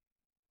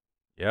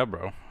 yeah,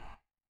 bro.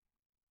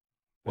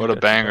 I think what a that's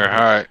banger! about All it.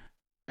 right,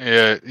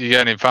 yeah, you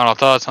got any final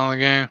thoughts on the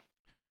game?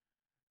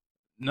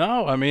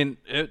 No, I mean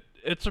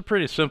it's a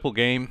pretty simple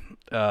game.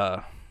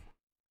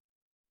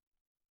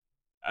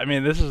 I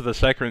mean this is the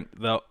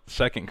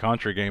second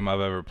Contra game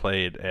I've ever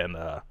played, and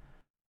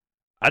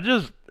I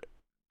just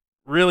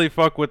really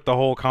fuck with the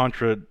whole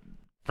Contra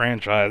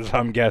franchise.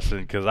 I'm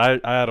guessing because I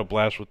had a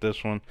blast with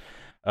this one.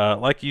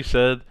 Like you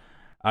said,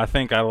 I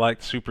think I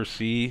liked Super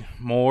C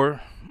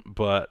more,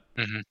 but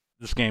Hmm.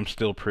 this game's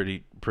still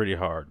pretty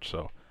hard.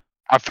 So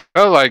I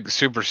felt like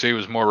Super C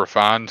was more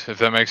refined, if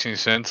that makes any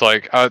sense.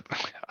 Like I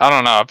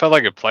don't know. I felt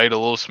like it played a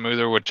little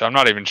smoother, which I'm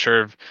not even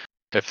sure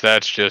if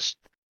that's just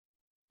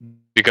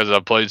because I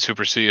played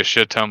Super C a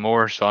shit ton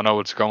more, so I know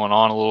what's going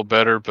on a little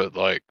better. But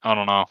like, I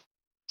don't know.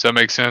 Does that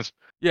make sense?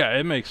 yeah,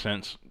 it makes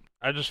sense.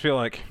 I just feel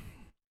like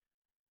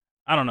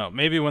I don't know.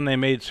 Maybe when they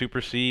made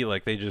Super C,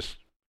 like they just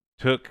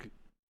took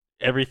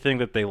everything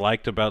that they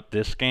liked about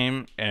this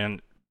game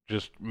and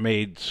just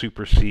made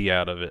Super C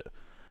out of it.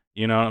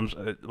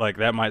 Like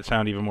that might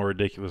sound even more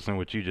ridiculous than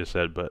what you just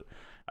said, but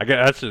I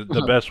guess that's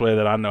the best way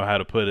that I know how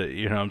to put it.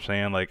 You know what I'm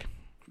saying? Like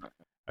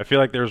I feel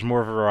like there's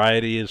more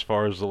variety as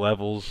far as the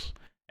levels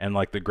and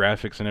like the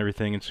graphics and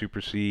everything in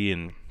Super C,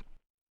 and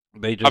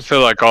they I just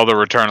feel like all the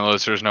return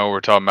listeners know what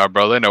we're talking about,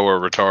 bro. They know we're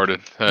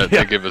retarded. They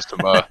yeah, give us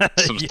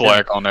some yeah,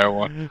 slack on that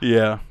one.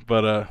 yeah.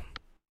 But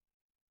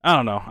I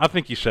don't know. I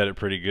think you said it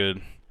pretty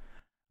good.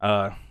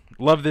 Uh,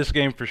 love this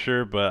game for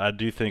sure, but I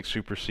do think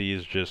Super C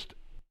is just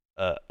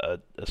a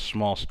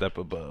small step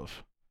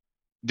above.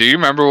 Do you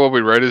remember what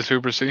we rated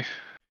Super C?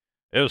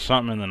 It was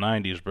something in the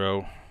 90s,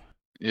 bro.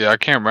 Yeah, I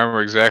can't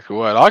remember exactly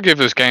what. I'll give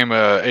this game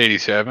a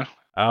 87.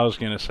 I was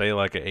gonna say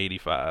like a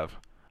 85.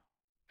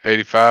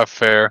 85,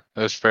 fair.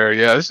 That's fair.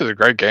 Yeah, this is a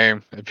great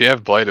game. If you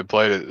have played it.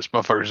 This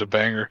motherfucker's a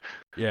banger.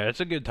 Yeah, it's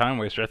a good time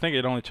waster. I think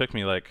it only took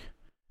me like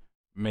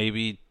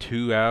maybe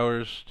 2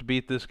 hours to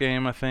beat this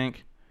game. I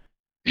think.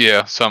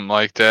 Yeah, something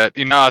like that.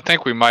 You know, I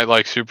think we might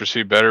like Super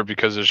C better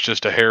because it's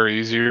just a hair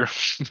easier.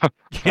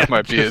 Yeah, That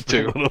might be it just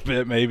a too. little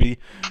bit maybe.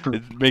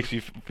 It makes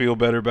you feel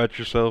better about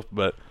yourself,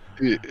 but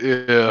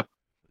Yeah.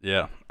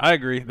 yeah, I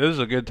agree. This is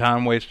a good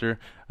time waster.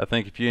 I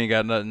think if you ain't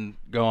got nothing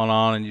going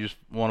on and you just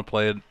want to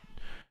play a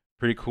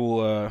pretty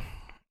cool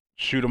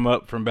shoot 'em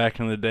up from back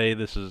in the day,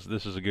 this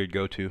is a good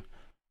go-to.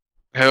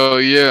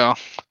 Hell yeah.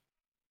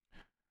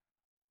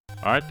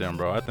 All right then,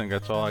 bro. I think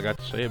that's all I got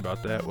to say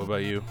about that. What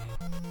about you?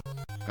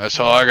 That's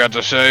all I got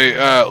to say.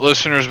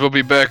 Listeners, we'll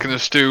be back in the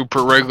stew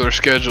per regular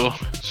schedule.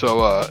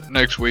 So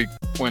next week,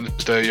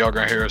 Wednesday, y'all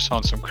gonna hear us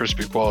on some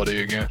crispy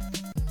quality again.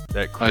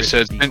 That I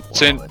said,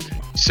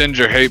 send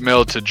your hate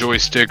mail to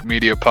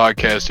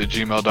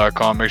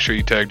joystickmediapodcast@gmail.com. Make sure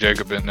you tag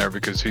Jacob in there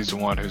because he's the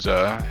one who's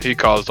he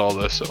caused all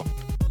this. So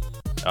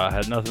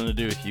had nothing to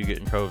do with you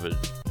getting COVID.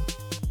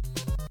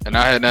 And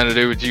I had nothing to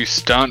do with you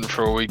stunting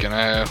for a week and a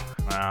half.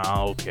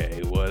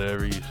 Okay,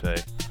 whatever you say.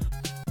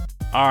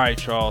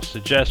 Alright, y'all.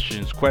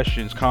 Suggestions,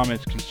 questions,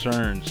 comments,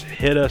 concerns.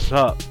 Hit us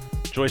up.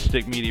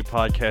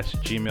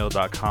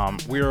 joystickmediapodcast@gmail.com.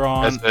 We're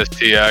on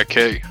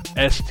STIK.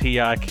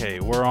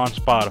 STIK. We're on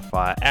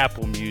Spotify,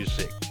 Apple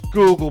Music,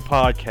 Google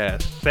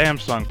Podcasts,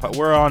 Samsung.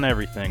 We're on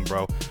everything,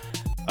 bro.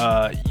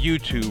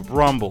 YouTube,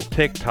 Rumble,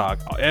 TikTok,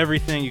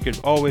 everything. You can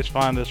always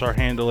find us. Our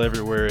handle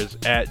everywhere is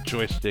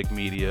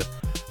 @joystickmedia.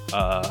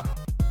 I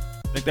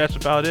think that's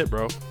about it,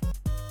 bro.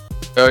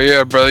 Oh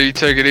yeah, brother. You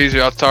take it easy.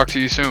 I'll talk to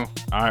you soon.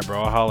 All right,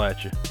 bro. I'll holla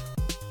at you.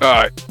 All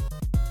right.